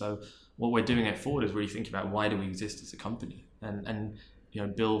transparency. And so what we're doing at Ford is really thinking about, why do we exist as a company? And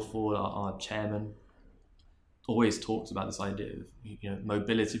Bill Ford, our chairman, always talks about this idea of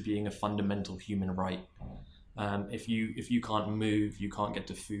mobility being a fundamental human right. If you can't move, you can't get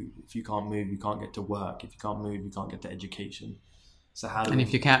to food. If you can't move, you can't get to work. If you can't move, you can't get to education. So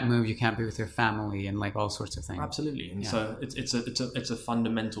if you can't move, you can't be with your family and like all sorts of things. Absolutely. And so it's a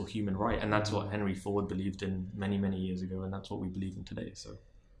fundamental human right, and that's what Henry Ford believed in many, many years ago, and that's what we believe in today. So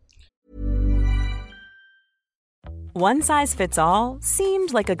One size fits all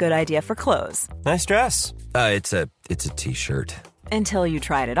seemed like a good idea for clothes. Nice dress. It's a t-shirt. Until you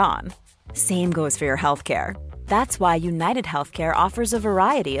tried it on. Same goes for your healthcare. That's why United Healthcare offers a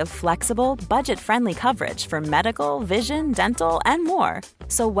variety of flexible, budget-friendly coverage for medical, vision, dental, and more.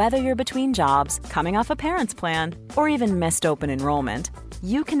 So whether you're between jobs, coming off a parent's plan, or even missed open enrollment,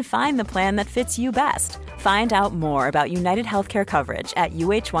 you can find the plan that fits you best. Find out more about United Healthcare coverage at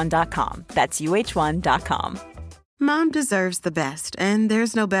uh1.com. That's uh1.com. Mom deserves the best, and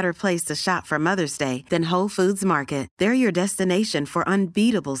there's no better place to shop for Mother's Day than Whole Foods Market. They're your destination for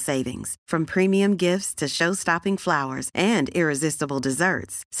unbeatable savings, from premium gifts to show-stopping flowers and irresistible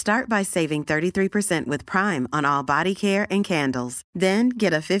desserts. Start by saving 33% with Prime on all body care and candles. Then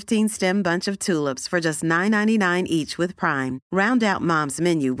get a 15-stem bunch of tulips for just $9.99 each with Prime. Round out Mom's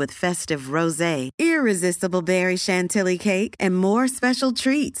menu with festive rosé, irresistible berry chantilly cake, and more special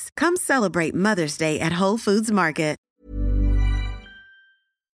treats. Come celebrate Mother's Day at Whole Foods Market.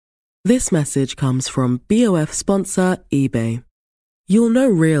 This message comes from BOF sponsor eBay. You'll know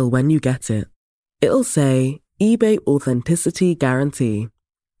real when you get it. It'll say eBay Authenticity Guarantee.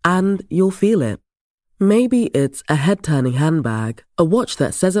 And you'll feel it. Maybe it's a head-turning handbag, a watch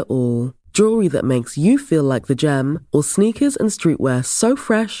that says it all, jewelry that makes you feel like the gem, or sneakers and streetwear so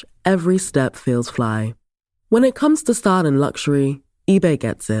fresh every step feels fly. When it comes to style and luxury, eBay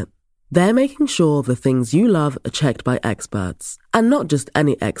gets it. They're making sure the things you love are checked by experts. And not just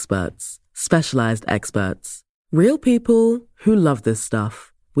any experts, specialized experts. Real people who love this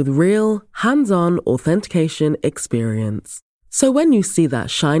stuff, with real, hands-on authentication experience. So when you see that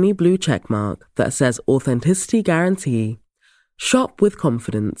shiny blue checkmark that says Authenticity Guarantee, shop with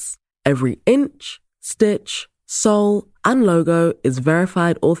confidence. Every inch, stitch, sole, and logo is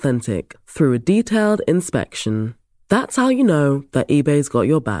verified authentic through a detailed inspection. That's how you know that eBay's got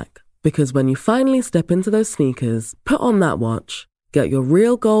your back. Because when you finally step into those sneakers, put on that watch, get your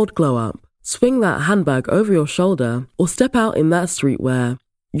real gold glow up, swing that handbag over your shoulder, or step out in that streetwear,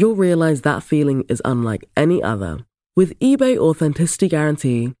 you'll realize that feeling is unlike any other. With eBay Authenticity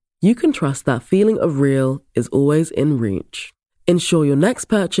Guarantee, you can trust that feeling of real is always in reach. Ensure your next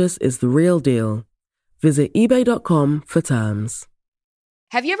purchase is the real deal. Visit ebay.com for terms.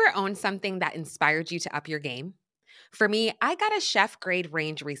 Have you ever owned something that inspired you to up your game? For me, I got a chef-grade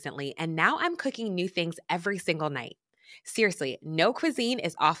range recently, and now I'm cooking new things every single night. Seriously, no cuisine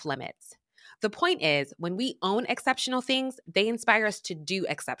is off limits. The point is, when we own exceptional things, they inspire us to do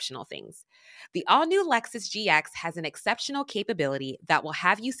exceptional things. The all-new Lexus GX has an exceptional capability that will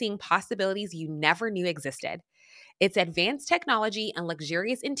have you seeing possibilities you never knew existed. Its advanced technology and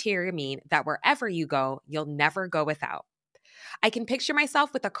luxurious interior mean that wherever you go, you'll never go without. I can picture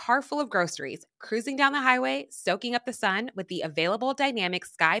myself with a car full of groceries, cruising down the highway, soaking up the sun with the available dynamic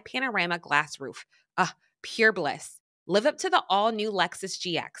sky panorama glass roof. Pure bliss. Live up to the all-new Lexus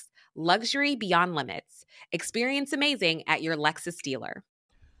GX. Luxury beyond limits. Experience amazing at your Lexus dealer.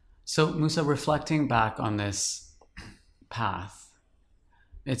 So, Musa, reflecting back on this path,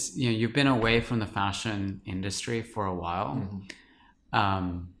 it's you've been away from the fashion industry for a while.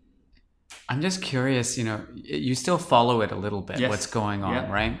 Mm-hmm. I'm just curious, you still follow it a little bit, what's going on,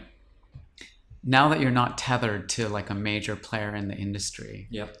 right? Now that you're not tethered to like a major player in the industry,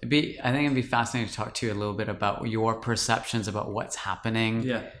 I think it'd be fascinating to talk to you a little bit about your perceptions about what's happening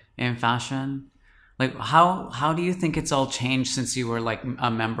in fashion. Like how do you think it's all changed since you were like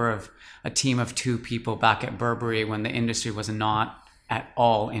a member of a team of 2 people back at Burberry when the industry was not at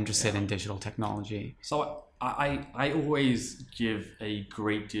all interested in digital technology? So I always give a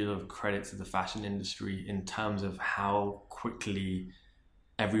great deal of credit to the fashion industry in terms of how quickly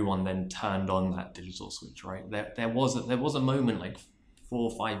everyone then turned on that digital switch, right? There was a moment like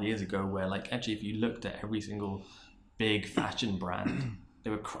 4 or 5 years ago where like actually if you looked at every single big fashion brand,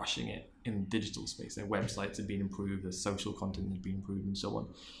 they were crushing it in the digital space. Their websites had been improved, their social content had been improved, and so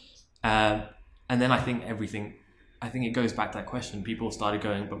on. And then I think it goes back to that question. People started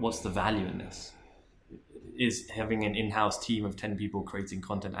going, but what's the value in this? Is having an in-house team of 10 people creating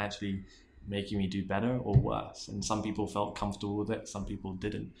content actually making me do better or worse? And some people felt comfortable with it, some people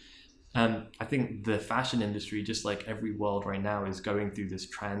didn't. I think the fashion industry, just like every world right now, is going through this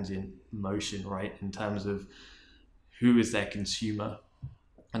transient motion, right? In terms of who is their consumer,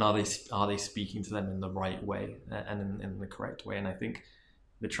 and are they speaking to them in the right way and in the correct way? And I think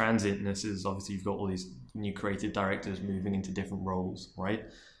the transientness is obviously you've got all these new creative directors moving into different roles, right?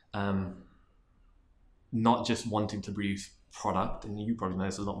 Not just wanting to produce product, and you probably know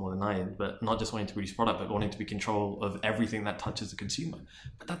this a lot more than I am, but not just wanting to produce product, but wanting to be in control of everything that touches the consumer.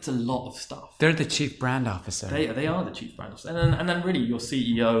 But that's a lot of stuff. They're the chief brand officer. They are the chief brand officer. And then really your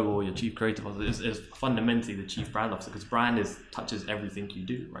CEO or your chief creative officer is fundamentally the chief brand officer, because brand touches everything you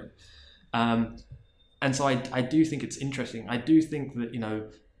do, right? And so I do think it's interesting. I do think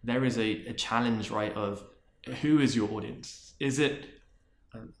that, there is a challenge, right, of who is your audience? Is it,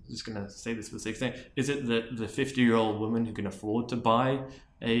 I'm just going to say this for the sake of saying, is it the 50-year-old woman who can afford to buy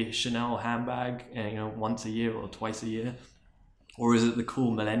a Chanel handbag, once a year or twice a year? Or is it the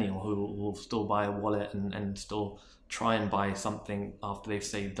cool millennial who will still buy a wallet and still try and buy something after they've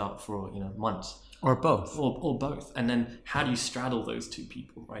saved up for, months? Or both. Or both. And then how do you straddle those two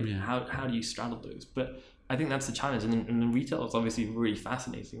people, right? Yeah. How do you straddle those? But I think that's the challenge. And retail is obviously really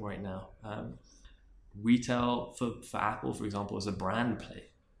fascinating right now. Retail for Apple, for example, is a brand play.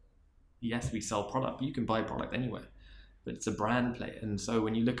 Yes, we sell product, but you can buy product anywhere, but it's a brand play. And so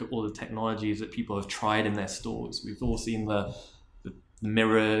when you look at all the technologies that people have tried in their stores, we've all seen the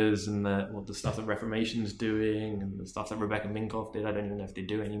mirrors and the stuff that Reformation's doing and the stuff that Rebecca Minkoff did. I don't even know if they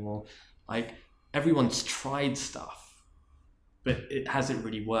do anymore. Like, everyone's tried stuff, but has it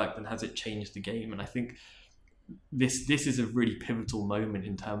really worked, and has it changed the game? And I think this is a really pivotal moment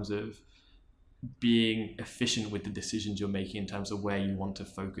in terms of being efficient with the decisions you're making in terms of where you want to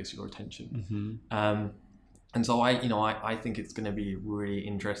focus your attention. Mm-hmm. And so I think it's going to be a really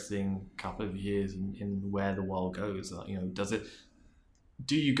interesting couple of years in where the world goes.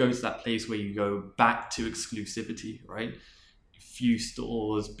 Do you go to that place where you go back to exclusivity, right? Few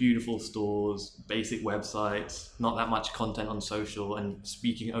stores, beautiful stores, basic websites, not that much content on social, and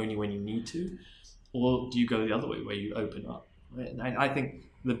speaking only when you need to? Or do you go the other way where you open up? Right? And I think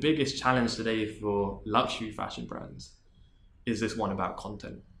the biggest challenge today for luxury fashion brands is this one about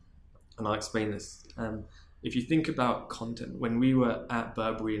content. And I'll explain this. If you think about content, when we were at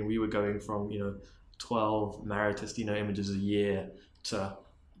Burberry and we were going from 12 Maritistino images a year to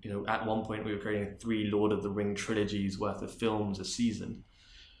at one point we were creating 3 Lord of the Ring trilogies worth of films a season,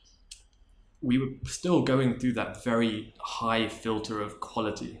 we were still going through that very high filter of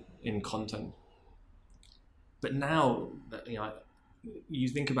quality in content. But now, you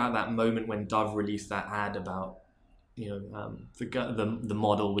think about that moment when Dove released that ad about, the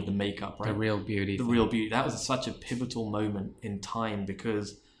model with the makeup, right? The real beauty. The real beauty. That was such a pivotal moment in time,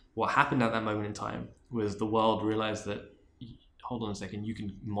 because what happened at that moment in time was the world realized that, hold on a second, you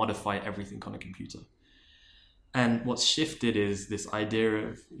can modify everything on a computer. And what's shifted is this idea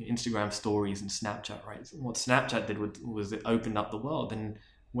of Instagram stories and Snapchat, right? And what Snapchat did was it opened up the world. And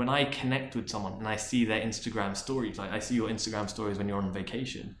when I connect with someone and I see their Instagram stories, like I see your Instagram stories when you're on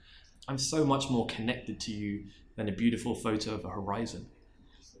vacation, I'm so much more connected to you than a beautiful photo of a horizon.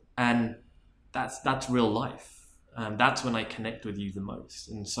 And that's real life. That's when I connect with you the most.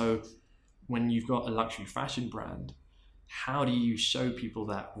 And so when you've got a luxury fashion brand, how do you show people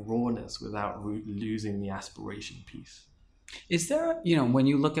that rawness without losing the aspiration piece? Is there, when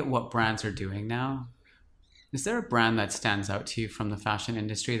you look at what brands are doing now, is there a brand that stands out to you from the fashion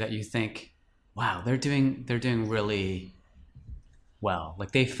industry that you think, wow, they're doing really well?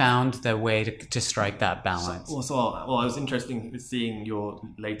 Like they found the way to strike that balance. Well, it was interesting seeing your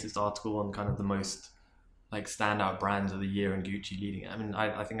latest article on kind of the most like standout brands of the year and Gucci leading it. I mean,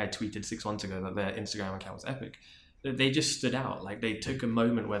 I think I tweeted 6 months ago that their Instagram account was epic. They just stood out. Like, they took a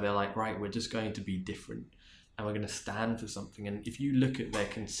moment where they're like, right, we're just going to be different and we're going to stand for something. And if you look at their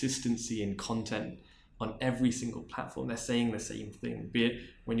consistency in content on every single platform, they're saying the same thing. Be it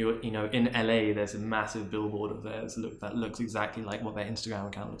when you're, in LA, there's a massive billboard of theirs that looks exactly like what their Instagram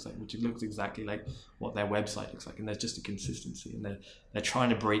account looks like, which looks exactly like what their website looks like. And there's just a consistency, and they're trying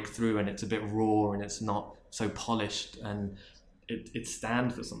to break through, and it's a bit raw and it's not so polished, and it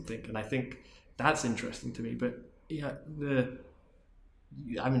stands for something. And I think that's interesting to me. But yeah, look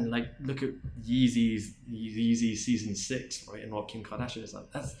at Yeezy season 6, right? And what Kim Kardashian is like.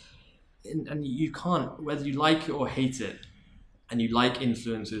 And you can't, whether you like it or hate it, and you like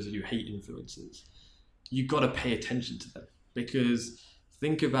influencers or you hate influencers, you've got to pay attention to them. Because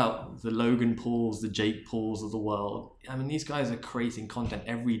think about the Logan Pauls, the Jake Pauls of the world. I mean, these guys are creating content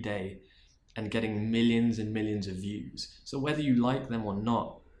every day and getting millions and millions of views. So whether you like them or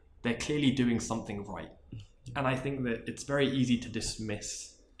not, they're clearly doing something right. And I think that it's very easy to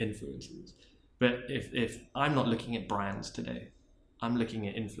dismiss influencers. But if I'm not looking at brands today, I'm looking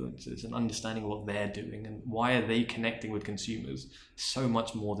at influencers and understanding what they're doing and why are they connecting with consumers so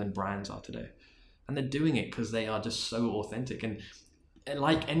much more than brands are today. And they're doing it because they are just so authentic. And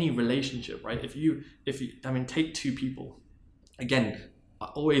like any relationship, right? If you take two people. Again, I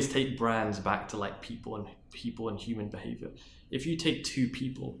always take brands back to like people and human behavior. If you take two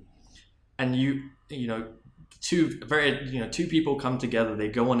people and two people come together, they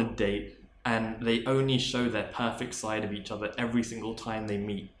go on a date, and they only show their perfect side of each other every single time they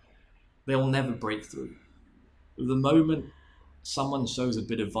meet, they'll never break through. The moment someone shows a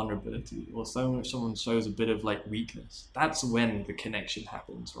bit of vulnerability or someone shows a bit of like weakness, that's when the connection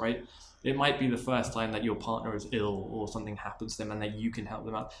happens, right? It might be the first time that your partner is ill or something happens to them and that you can help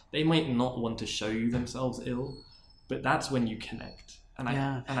them out. They might not want to show you themselves ill, but that's when you connect.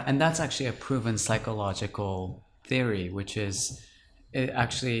 And that's actually a proven psychological theory, which is it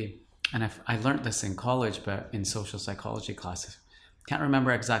actually... And I learned this in college, but in social psychology classes. Can't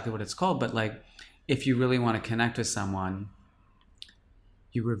remember exactly what it's called, but like, if you really want to connect with someone,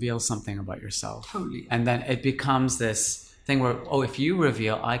 you reveal something about yourself. Totally. And then it becomes this thing where, if you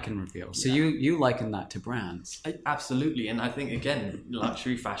reveal, I can reveal. So you liken that to brands. Absolutely. And I think, again,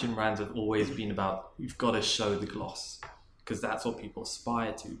 luxury fashion brands have always been about, you've got to show the gloss, because that's what people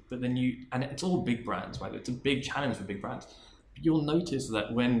aspire to. But then and it's all big brands, right? It's a big challenge for big brands. You'll notice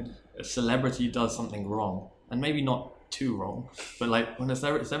that when a celebrity does something wrong, and maybe not too wrong, but like when a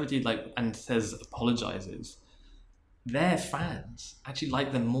celebrity apologizes, their fans actually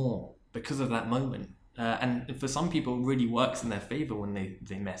like them more because of that moment. And for some people, it really works in their favor when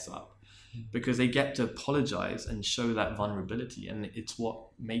they mess up, because they get to apologize and show that vulnerability, and it's what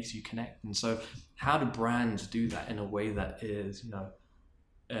makes you connect. And so how do brands do that in a way that is,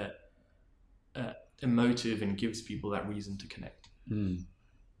 emotive and gives people that reason to connect?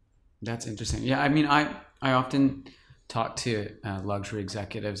 That's interesting. Yeah, I mean, I often talk to luxury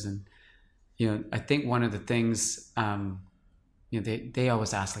executives, and I think one of the things they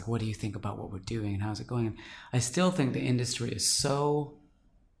always ask, like, what do you think about what we're doing and how's it going? And I still think the industry is so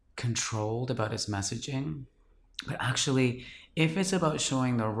controlled about its messaging, but actually, if it's about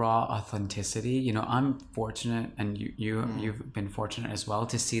showing the raw authenticity, I'm fortunate, and you've been fortunate as well,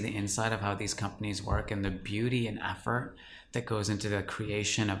 to see the inside of how these companies work and the beauty and effort that goes into the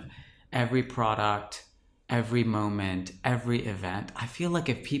creation of every product, every moment, every event. I feel like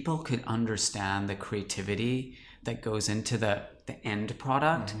if people could understand the creativity that goes into the end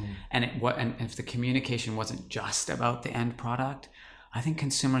product, and if the communication wasn't just about the end product, I think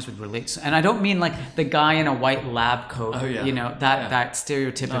consumers would relate. And I don't mean like the guy in a white lab coat, that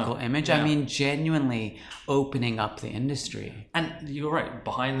stereotypical image. Yeah. I mean genuinely opening up the industry. And you're right,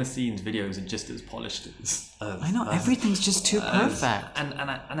 behind the scenes videos are just as polished as I know, everything's just too perfect.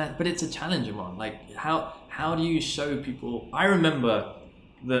 But it's a challenge, Imran. Like how do you show people? I remember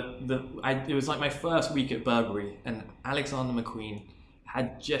it was like my first week at Burberry, and Alexander McQueen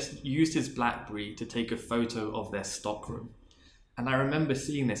had just used his BlackBerry to take a photo of their stockroom. And I remember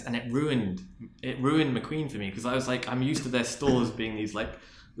seeing this, and it ruined McQueen for me, because I was like, I'm used to their stores being these like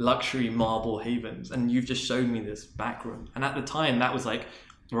luxury marble havens, and you've just shown me this back room. And at the time, that was like,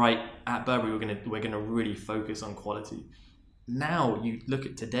 right, at Burberry, we're gonna really focus on quality. Now you look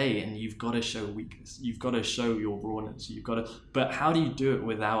at today, and you've got to show weakness, you've got to show your rawness, but how do you do it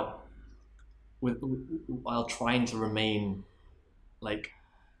while trying to remain like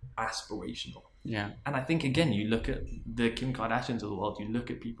aspirational? Yeah. And I think, again, you look at the Kim Kardashians of the world, you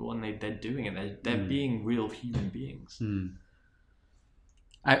look at people and they're doing it. They're being real human beings.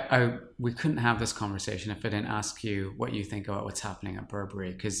 We couldn't have this conversation if I didn't ask you what you think about what's happening at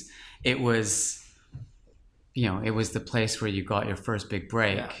Burberry, because it was the place where you got your first big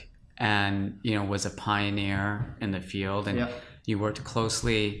break, and was a pioneer in the field, and you worked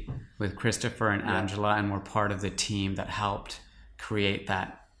closely with Christopher and Angela, and were part of the team that helped create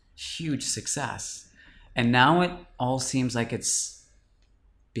that huge success. And now it all seems like it's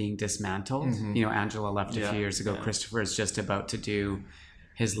being dismantled. Angela left a few years ago. Christopher is just about to do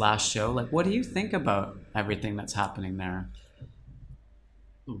his last show. Like, what do you think about everything that's happening there?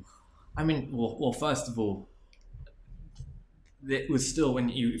 I mean, well, first of all, it was still,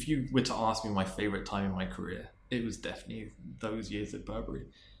 if you were to ask me my favorite time in my career, it was definitely those years at Burberry.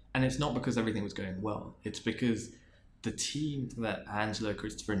 And it's not because everything was going well. It's because the team that Angela,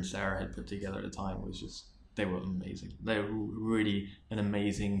 Christopher, and Sarah had put together at the time was just, they were amazing. They were really an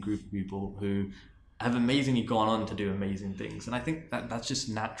amazing group of people who have amazingly gone on to do amazing things. And I think that's just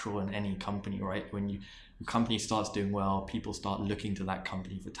natural in any company, right? When your company starts doing well, people start looking to that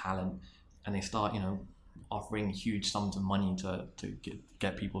company for talent, and they start, offering huge sums of money to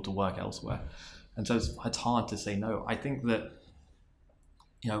get people to work elsewhere. And so it's hard to say no. I think that,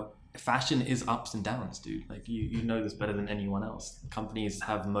 fashion is ups and downs, dude. Like, you know this better than anyone else. Companies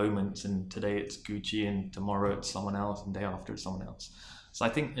have moments, and today it's Gucci, and tomorrow it's someone else, and day after it's someone else. So I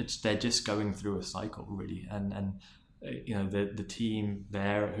think they're just going through a cycle, really. And the team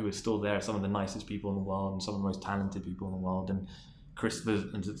there, who is still there, some of the nicest people in the world and some of the most talented people in the world. And Christopher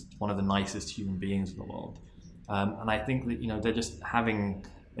is one of the nicest human beings in the world. And I think that,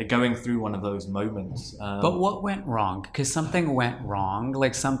 they're going through one of those moments. But what went wrong? Because something went wrong,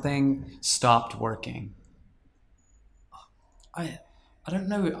 like something stopped working. I don't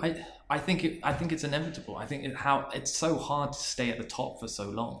know. I think it's inevitable. I think it's so hard to stay at the top for so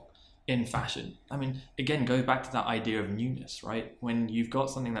long in fashion. I mean, again, go back to that idea of newness, right? When you've got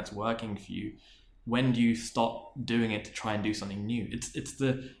something that's working for you, when do you stop doing it to try and do something new?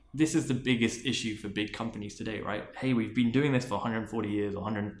 This is the biggest issue for big companies today, right? Hey, we've been doing this for 140 years or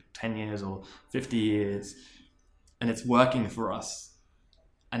 110 years or 50 years, and it's working for us.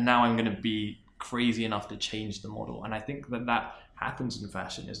 And now I'm going to be crazy enough to change the model. And I think that happens in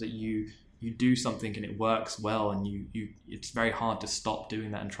fashion, is that you do something and it works well, and it's very hard to stop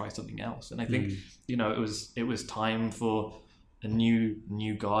doing that and try something else. And I think it was time for a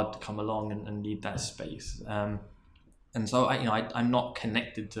new guard to come along and lead that space. And so I'm not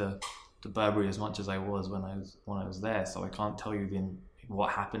connected to Burberry as much as I was when I was there, so I can't tell you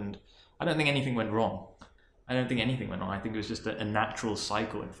what happened. I don't think anything went wrong. I think it was just a natural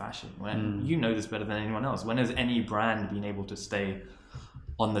cycle in fashion. When you know this better than anyone else. When has any brand been able to stay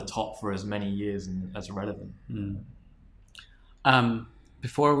on the top for as many years and as relevant?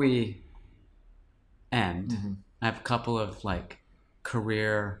 Before we end, I have a couple of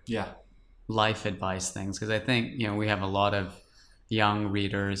career life advice things, because I think we have a lot of young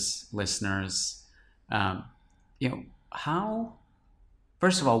readers, listeners. How,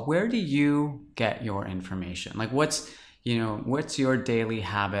 first of all, where do you get your information? Like, what's your daily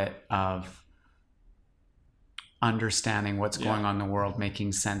habit of understanding what's going on in the world,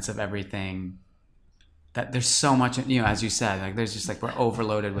 making sense of everything? That there's so much, as you said, there's just we're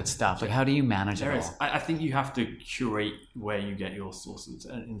overloaded with stuff. How do you manage it all? I think you have to curate where you get your sources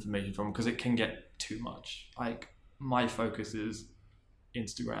and information from, because it can get too much. My focus is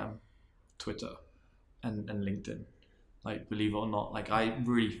Instagram, Twitter, and LinkedIn. Believe it or not, I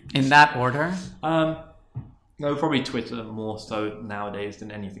really... In that order? No, probably Twitter more so nowadays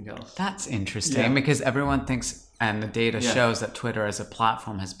than anything else. That's interesting, because everyone thinks, and the data shows that Twitter as a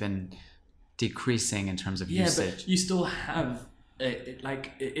platform has been decreasing in terms of usage. But you still have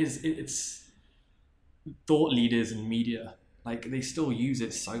it's thought leaders in media. They still use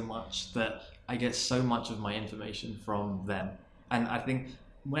it so much that I get so much of my information from them. And I think,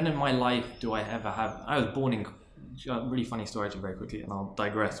 when in my life do I ever have... I was born in... A really funny story, actually, very quickly, and I'll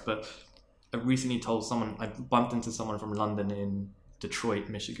digress, but I recently told someone... I bumped into someone from London in Detroit,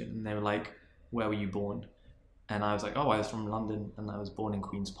 Michigan, and they were like, "Where were you born?" And I was like, "Oh, I was from London and I was born in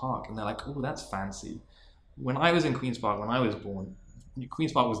Queen's Park." And they're like, "Oh, that's fancy." When I was in Queen's Park, when I was born,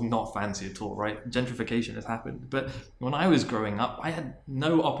 Queen's Park was not fancy at all, right? Gentrification has happened. But when I was growing up, I had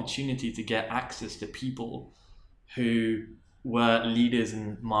no opportunity to get access to people who were leaders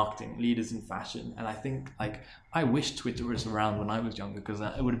in marketing, leaders in fashion. And I think I wish Twitter was around when I was younger, because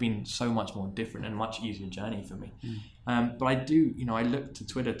it would have been so much more different and much easier journey for me. But I do, I look to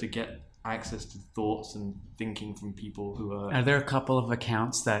Twitter to get access to thoughts and thinking from people who are... Are there a couple of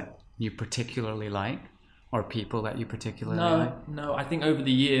accounts that you particularly like? or people that you particularly like? No. I think over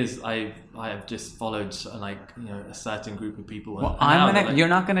the years I have just followed a certain group of people. Well, you're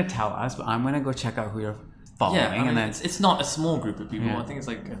not gonna tell us, but I'm gonna go check out who you're following. Yeah, and then it's not a small group of people. I think it's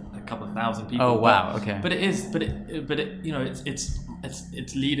like a couple of thousand people. Oh wow, okay. But it is,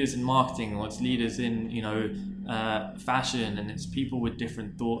 it's leaders in marketing, or it's leaders in fashion, and it's people with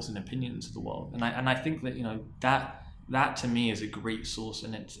different thoughts and opinions of the world. And I think that that to me is a great source,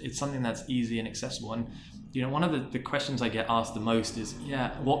 and it's something that's easy and accessible. And one of the questions I get asked the most is,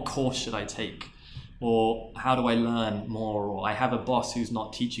 what course should I take, or how do I learn more, or I have a boss who's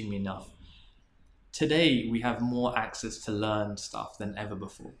not teaching me enough. Today we have more access to learn stuff than ever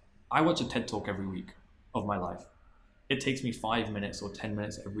before. I watch a TED Talk every week of my life. It takes me 5 minutes or 10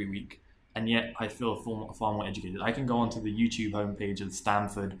 minutes every week, and yet I feel far more educated. I can go onto the YouTube homepage of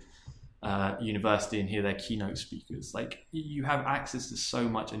Stanford University and hear their keynote speakers. Like, you have access to so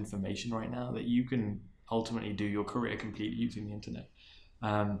much information right now that you can ultimately do your career completely using the internet.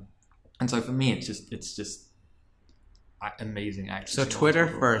 And so for me, it's just amazing access. So Twitter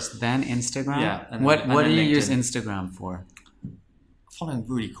first, then Instagram. Yeah. What do you use Instagram for? Following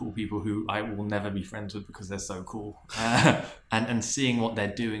really cool people who I will never be friends with because they're so cool, and seeing what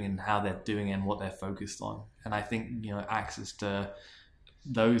they're doing and how they're doing it and what they're focused on. And I think access to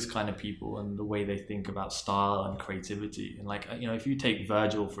those kind of people and the way they think about style and creativity. And if you take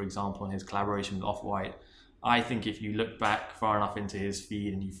Virgil, for example, and his collaboration with Off-White, I think if you look back far enough into his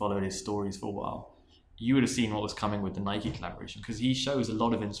feed and you followed his stories for a while, you would have seen what was coming with the Nike collaboration, because he shows a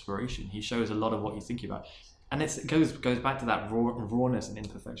lot of inspiration. He shows a lot of what he's thinking about. And it goes back to that rawness and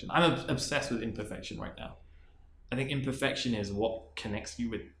imperfection. I'm obsessed with imperfection right now. I think imperfection is what connects you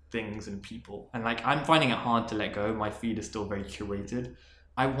with things and people. And I'm finding it hard to let go. My feed is still very curated.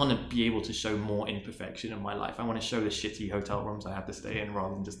 I want to be able to show more imperfection in my life. I want to show the shitty hotel rooms I have to stay in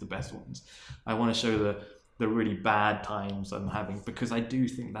rather than just the best ones. I want to show the really bad times I'm having, because I do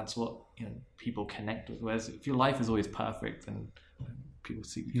think that's what people connect with. Whereas if your life is always perfect, then people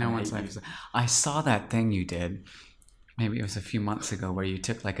see no one's life is. I saw that thing you did, maybe it was a few months ago, where you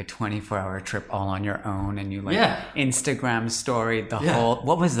took like a 24-hour trip all on your own, and you Instagram storied the whole.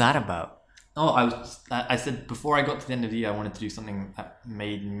 What was that about? I said before I got to the end of the year, I wanted to do something that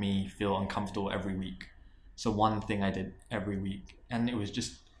made me feel uncomfortable every week. So one thing I did every week, and it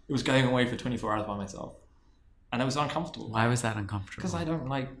was going away for 24 hours by myself, and it was uncomfortable. Why was that uncomfortable? Because I don't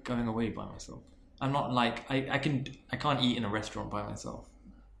like going away by myself. I'm not I can't eat in a restaurant by myself.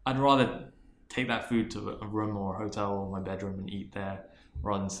 I'd rather take that food to a room or a hotel or my bedroom and eat there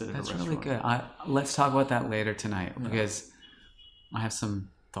rather than sit at a restaurant. That's really good. Let's talk about that later tonight, because I have some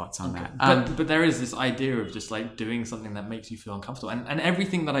thoughts on that. But there is this idea of just doing something that makes you feel uncomfortable. And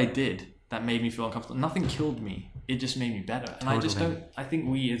everything that I did that made me feel uncomfortable, nothing killed me. It just made me better. And totally. I think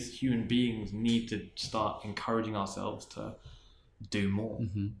we as human beings need to start encouraging ourselves to do more.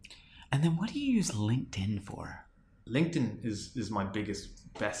 Mm-hmm. And then what do you use LinkedIn for? LinkedIn is my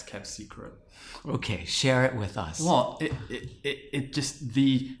best kept secret. Okay, share it with us. Well, it just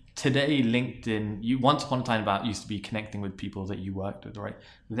today LinkedIn, once upon a time used to be connecting with people that you worked with, right?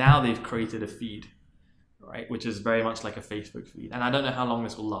 Now they've created a feed, right? Which is very much like a Facebook feed. And I don't know how long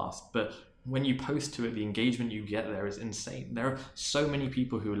this will last, but when you post to it, the engagement you get there is insane. There are so many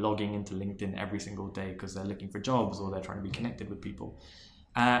people who are logging into LinkedIn every single day because they're looking for jobs or they're trying to be connected with people.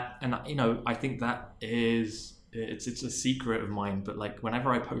 And I think that is it's a secret of mine. But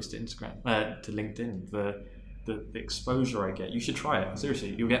whenever I post to Instagram, to LinkedIn, the exposure I get, you should try it.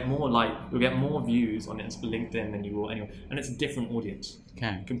 Seriously, you'll get more views on LinkedIn than you will anywhere. And it's a different audience.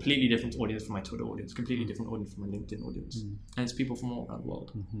 Okay. Completely different audience from my Twitter audience. Completely different audience from my LinkedIn audience. Mm. And it's people from all around the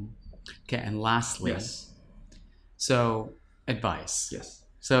world. Mm-hmm. Okay, and lastly, yes. So advice. Yes.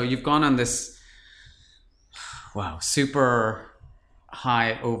 So you've gone on this, super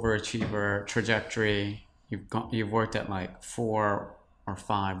high overachiever trajectory. You've worked at 4 or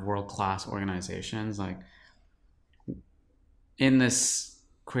 5 world-class organizations. In this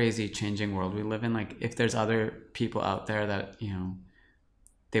crazy changing world we live in, if there's other people out there that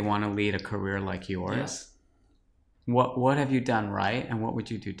they want to lead a career like yours, what have you done right, and what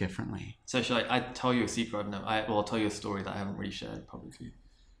would you do differently? So should I tell you a secret? I'll tell you a story that I haven't really shared publicly.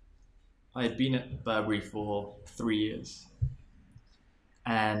 I had been at Burberry for 3 years.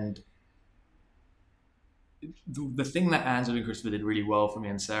 And the thing that Angela and Christopher did really well for me,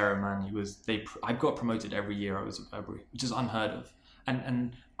 and Sarah, man, I got promoted every year I was at Burberry, which is unheard of.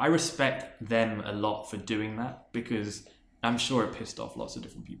 And I respect them a lot for doing that, because I'm sure it pissed off lots of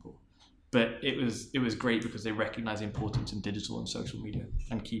different people. But it was great because they recognize the importance in digital and social media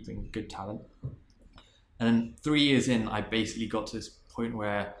and keeping good talent. And then 3 years in, I basically got to this point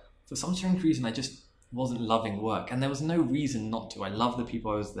where, for some strange reason, wasn't loving work, and there was no reason not to. I loved the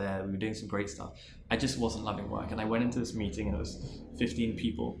people I was there. We were doing some great stuff. I just wasn't loving work. And I went into this meeting and it was 15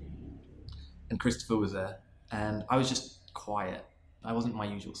 people, and Christopher was there, and I was just quiet. I wasn't my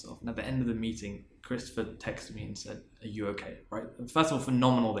usual self. And at the end of the meeting, Christopher texted me and said, "Are you okay?" Right? First of all,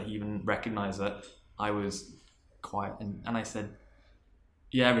 phenomenal that he even recognized that I was quiet. And I said,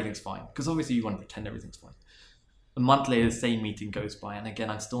 "Yeah, everything's fine." Because obviously you want to pretend everything's fine. A month later, the same meeting goes by, and again,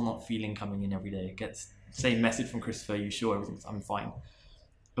 I'm still not feeling coming in every day. It gets the same message from Christopher, "You sure I'm fine?"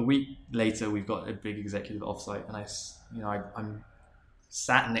 A week later, we've got a big executive offsite, and I'm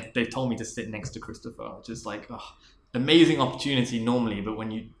sat next. They've told me to sit next to Christopher, which is like, amazing opportunity normally, but when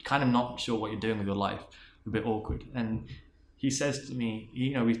you kind of not sure what you're doing with your life, a bit awkward. And he says to me,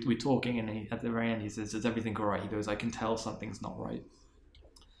 we're talking, and at the very end, he says, "Is everything all right?" He goes, "I can tell something's not right."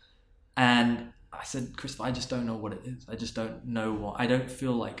 And I said, "Christopher, I just don't know what it is. I just don't know what. I don't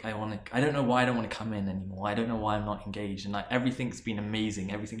feel like I want to. I don't know why I don't want to come in anymore. I don't know why I'm not engaged. And everything's been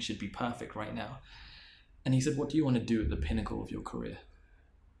amazing. Everything should be perfect right now." And he said, "What do you want to do at the pinnacle of your career?"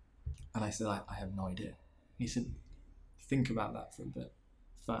 And I said, I have no idea. He said, "Think about that for a bit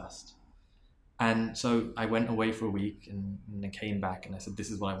first." And so I went away for a week, and I came back, and I said, "This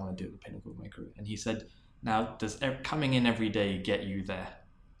is what I want to do at the pinnacle of my career." And he said, "Now, does coming in every day get you there?"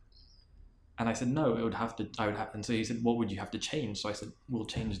 And I said, "No, I would have to. And so he said, "What would you have to change?" So I said, "We'll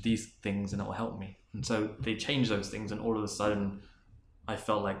change these things and it will help me." And so they changed those things, and all of a sudden I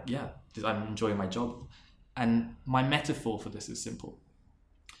felt like, yeah, I'm enjoying my job. And my metaphor for this is simple.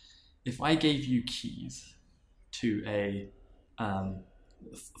 If I gave you keys to a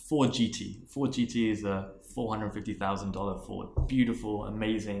Ford GT. Ford GT is a $450,000 Ford. Beautiful,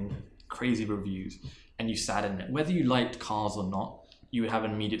 amazing, crazy reviews. And you sat in it. Whether you liked cars or not, you would have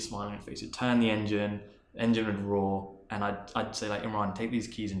an immediate smile on your face. You'd turn the engine would roar, and I'd say, like, "Imran, take these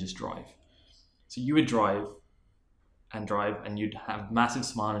keys and just drive." So you would drive, and you'd have massive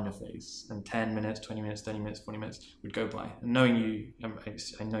smile on your face, and 10 minutes, 20 minutes, 30 minutes, 40 minutes would go by. And knowing you,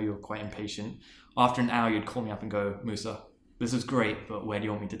 I know you're quite impatient. After an hour, you'd call me up and go, "Musa, this is great, but where do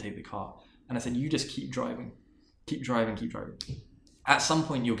you want me to take the car?" And I said, "You just keep driving. Keep driving, keep driving." At some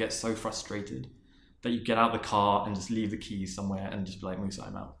point, you'll get so frustrated that you get out the car and just leave the keys somewhere and just be like, "Musa,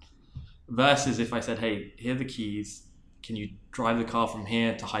 I'm out." Versus if I said, "Hey, here are the keys. Can you drive the car from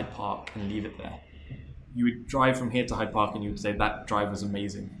here to Hyde Park and leave it there?" You would drive from here to Hyde Park and you would say, "That drive was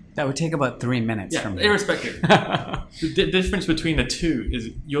amazing." That would take about 3 minutes from here. Irrespective. The difference between the two is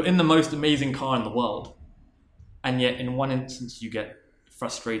you're in the most amazing car in the world, and yet in one instance you get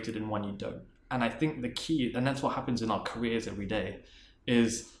frustrated, in one you don't. And I think the key, and that's what happens in our careers every day,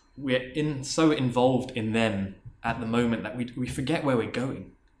 is we're so involved in them at the moment that we forget where we're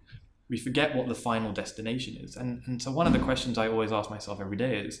going. We forget what the final destination is. And so one of the questions I always ask myself every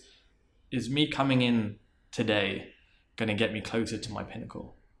day is me coming in today going to get me closer to my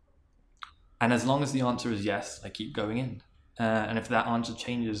pinnacle? And as long as the answer is yes, I keep going in. And if that answer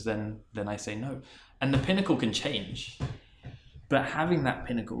changes, then I say no. And the pinnacle can change. But having that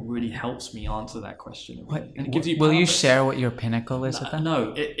pinnacle really helps me answer that question. And it gives you Will you share what your pinnacle is with them?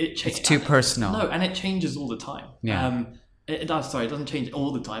 No, it changes. It's too personal. No, and it changes all the time. Yeah. It does. Sorry, it doesn't change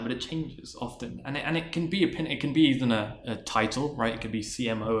all the time, but it changes often. And it can be it can be even a title, right? It could be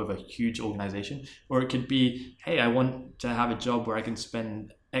CMO of a huge organization, or it could be, "Hey, I want to have a job where I can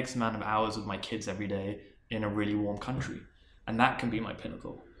spend X amount of hours with my kids every day in a really warm country," and that can be my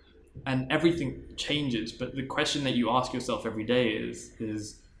pinnacle. And everything changes, but the question that you ask yourself every day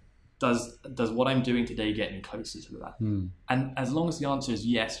is does what I'm doing today get me closer to that? And as long as the answer is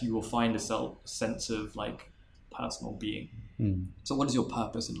yes, you will find a sense of like personal being. So what is your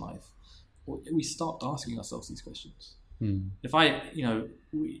purpose in life? We stopped asking ourselves these questions. If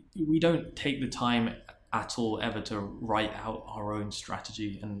we don't take the time at all ever to write out our own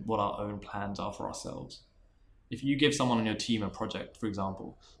strategy and what our own plans are for ourselves. If you give someone on your team a project, for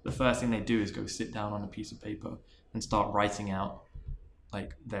example, the first thing they do is go sit down on a piece of paper and start writing out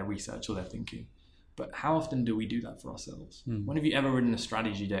like their research or their thinking. But how often do we do that for ourselves? When have you ever written a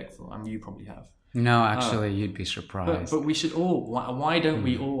strategy deck for? I mean, you probably have. No, actually, you'd be surprised. But we should all. Why don't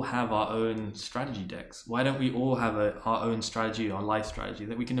we all have our own strategy decks? Why don't we all have our own strategy, our life strategy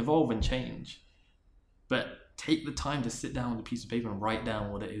that we can evolve and change? But take the time to sit down with a piece of paper and write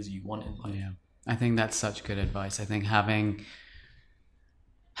down what it is you want in life. Yeah. I think that's such good advice. I think having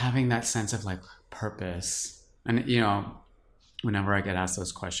that sense of like purpose, and whenever I get asked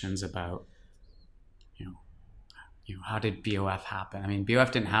those questions about, how did BOF happen? I mean,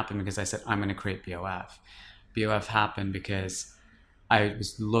 BOF didn't happen because I said I'm going to create BOF. BOF happened because I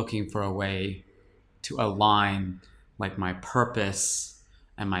was looking for a way to align like my purpose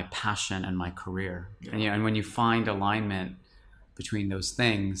and my passion and my career. And, and when you find alignment between those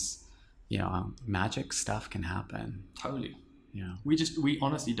things, magic stuff can happen. Totally. We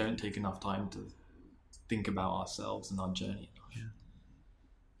honestly don't take enough time to think about ourselves and our journey.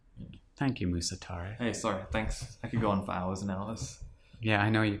 Thank you, Musa, Tariq. Hey, sorry. Thanks. I could go on for hours and hours. Yeah, I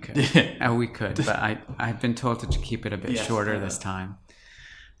know you could. We could, but I've been told to keep it a bit shorter this time.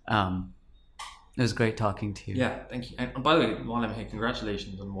 It was great talking to you. Yeah, thank you. And by the way, while I'm here,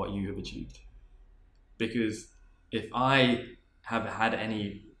 congratulations on what you have achieved. Because if I have had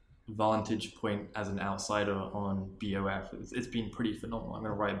any vantage point as an outsider on BOF, it's been pretty phenomenal. I'm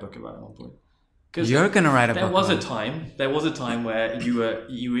going to write a book about it at one point. You're going to write a book. There was a time where you were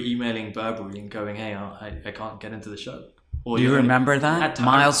emailing Burberry and going, "Hey, I can't get into the show." Or do you remember that?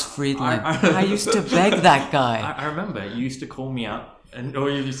 Miles Friedland. I used to beg that guy. I remember. You used to call me up, or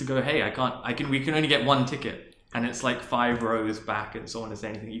you used to go, "Hey, we can only get one ticket, and it's like 5 rows back, and so on. Is there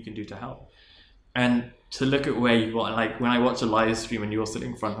anything you can do to help?" And to look at where you are, like when I watch a live stream and you're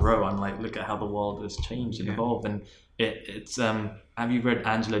sitting front row, I'm like, look at how the world has changed and evolved. And it's have you read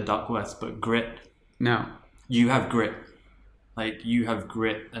Angela Duckworth's book Grit? No. You have grit. Like you have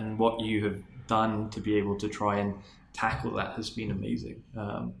grit, and what you have done to be able to try and tackle that has been amazing.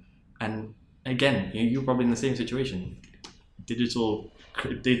 And again, you're probably in the same situation. Digital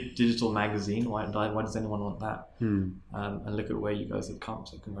magazine. Why does anyone want that? And look at where you guys have come.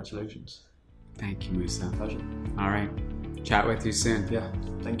 So congratulations. Thank you, Musa. Pleasure. All right. Chat with you soon. Yeah.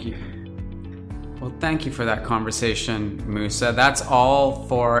 Thank you. Well, thank you for that conversation, Musa. That's all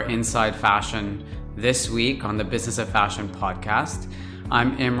for Inside Fashion this week on the Business of Fashion podcast.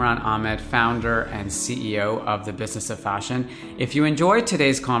 I'm Imran Amed, founder and CEO of the Business of Fashion. If you enjoyed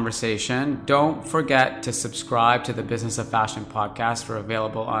today's conversation, don't forget to subscribe to the Business of Fashion podcast. We're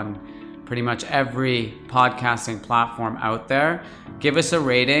available on pretty much every podcasting platform out there. Give us a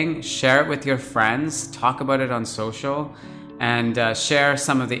rating, share it with your friends, talk about it on social, and share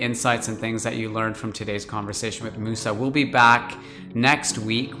some of the insights and things that you learned from today's conversation with Musa. We'll be back next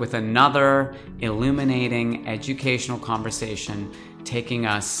week with another illuminating educational conversation taking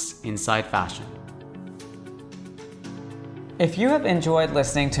us inside fashion. If you have enjoyed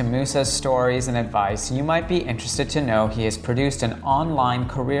listening to Musa's stories and advice, you might be interested to know he has produced an online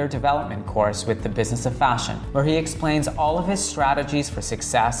career development course with the Business of Fashion, where he explains all of his strategies for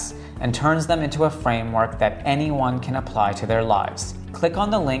success and turns them into a framework that anyone can apply to their lives. Click on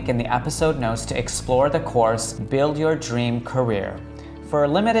the link in the episode notes to explore the course, Build Your Dream Career. For a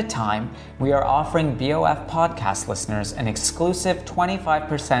limited time, we are offering BOF podcast listeners an exclusive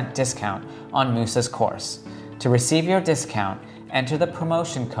 25% discount on Musa's course. To receive your discount, enter the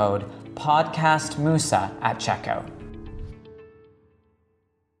promotion code PODCASTMUSA at checkout.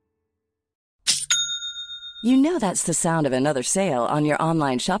 You know that's the sound of another sale on your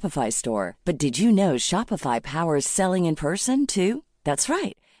online Shopify store. But did you know Shopify powers selling in person too? That's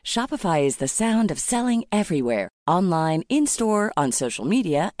right. Shopify is the sound of selling everywhere. Online, in-store, on social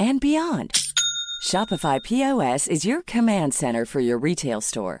media, and beyond. Shopify POS is your command center for your retail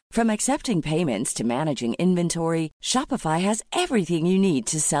store. From accepting payments to managing inventory, Shopify has everything you need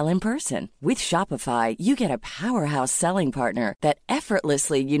to sell in person. With Shopify, you get a powerhouse selling partner that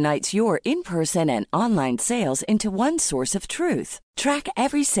effortlessly unites your in-person and online sales into one source of truth. Track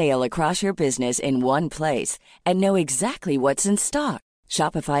every sale across your business in one place and know exactly what's in stock.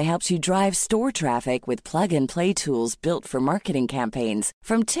 Shopify helps you drive store traffic with plug-and-play tools built for marketing campaigns,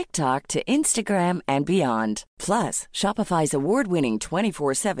 from TikTok to Instagram and beyond. Plus, Shopify's award-winning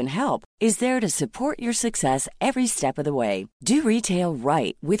 24/7 help is there to support your success every step of the way. Do retail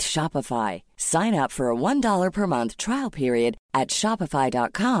right with Shopify. Sign up for a $1 per month trial period at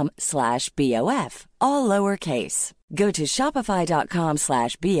shopify.com/BOF, all lowercase. Go to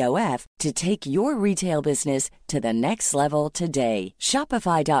shopify.com/BOF to take your retail business to the next level today.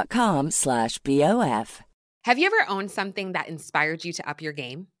 Shopify.com/BOF. Have you ever owned something that inspired you to up your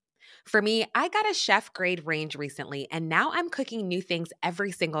game? For me, I got a chef-grade range recently, and now I'm cooking new things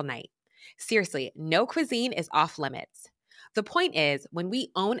every single night. Seriously, no cuisine is off limits. The point is, when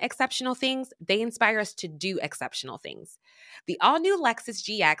we own exceptional things, they inspire us to do exceptional things. The all-new Lexus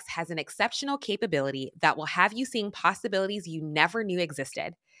GX has an exceptional capability that will have you seeing possibilities you never knew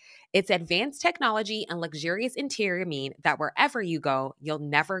existed. Its advanced technology and luxurious interior mean that wherever you go, you'll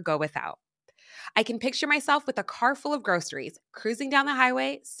never go without. I can picture myself with a car full of groceries, cruising down the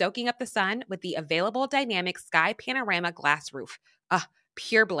highway, soaking up the sun with the available dynamic sky panorama glass roof.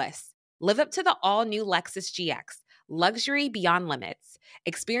 Pure bliss. Live up to the all-new Lexus GX. Luxury beyond limits.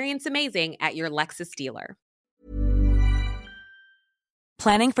 Experience amazing at your Lexus dealer.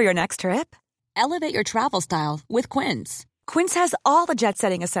 Planning for your next trip? Elevate your travel style with Quince. Quince has all the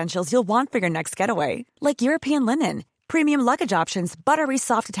jet-setting essentials you'll want for your next getaway, like European linen, premium luggage options, buttery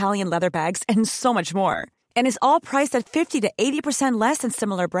soft Italian leather bags, and so much more. And is all priced at 50 to 80% less than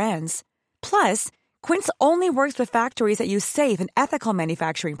similar brands. Plus, Quince only works with factories that use safe and ethical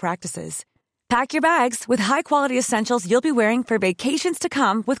manufacturing practices. Pack your bags with high-quality essentials you'll be wearing for vacations to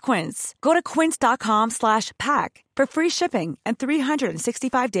come with Quince. Go to quince.com/pack for free shipping and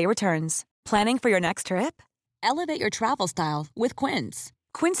 365-day returns. Planning for your next trip? Elevate your travel style with Quince.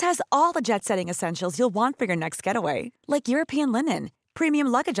 Quince has all the jet-setting essentials you'll want for your next getaway, like European linen, premium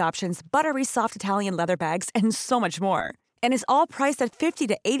luggage options, buttery soft Italian leather bags, and so much more. And is all priced at 50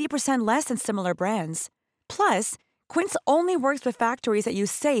 to 80% less than similar brands. Plus, Quince only works with factories that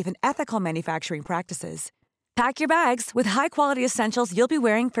use safe and ethical manufacturing practices. Pack your bags with high-quality essentials you'll be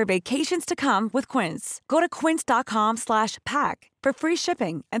wearing for vacations to come with Quince. Go to quince.com/pack for free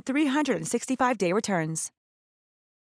shipping and 365-day returns.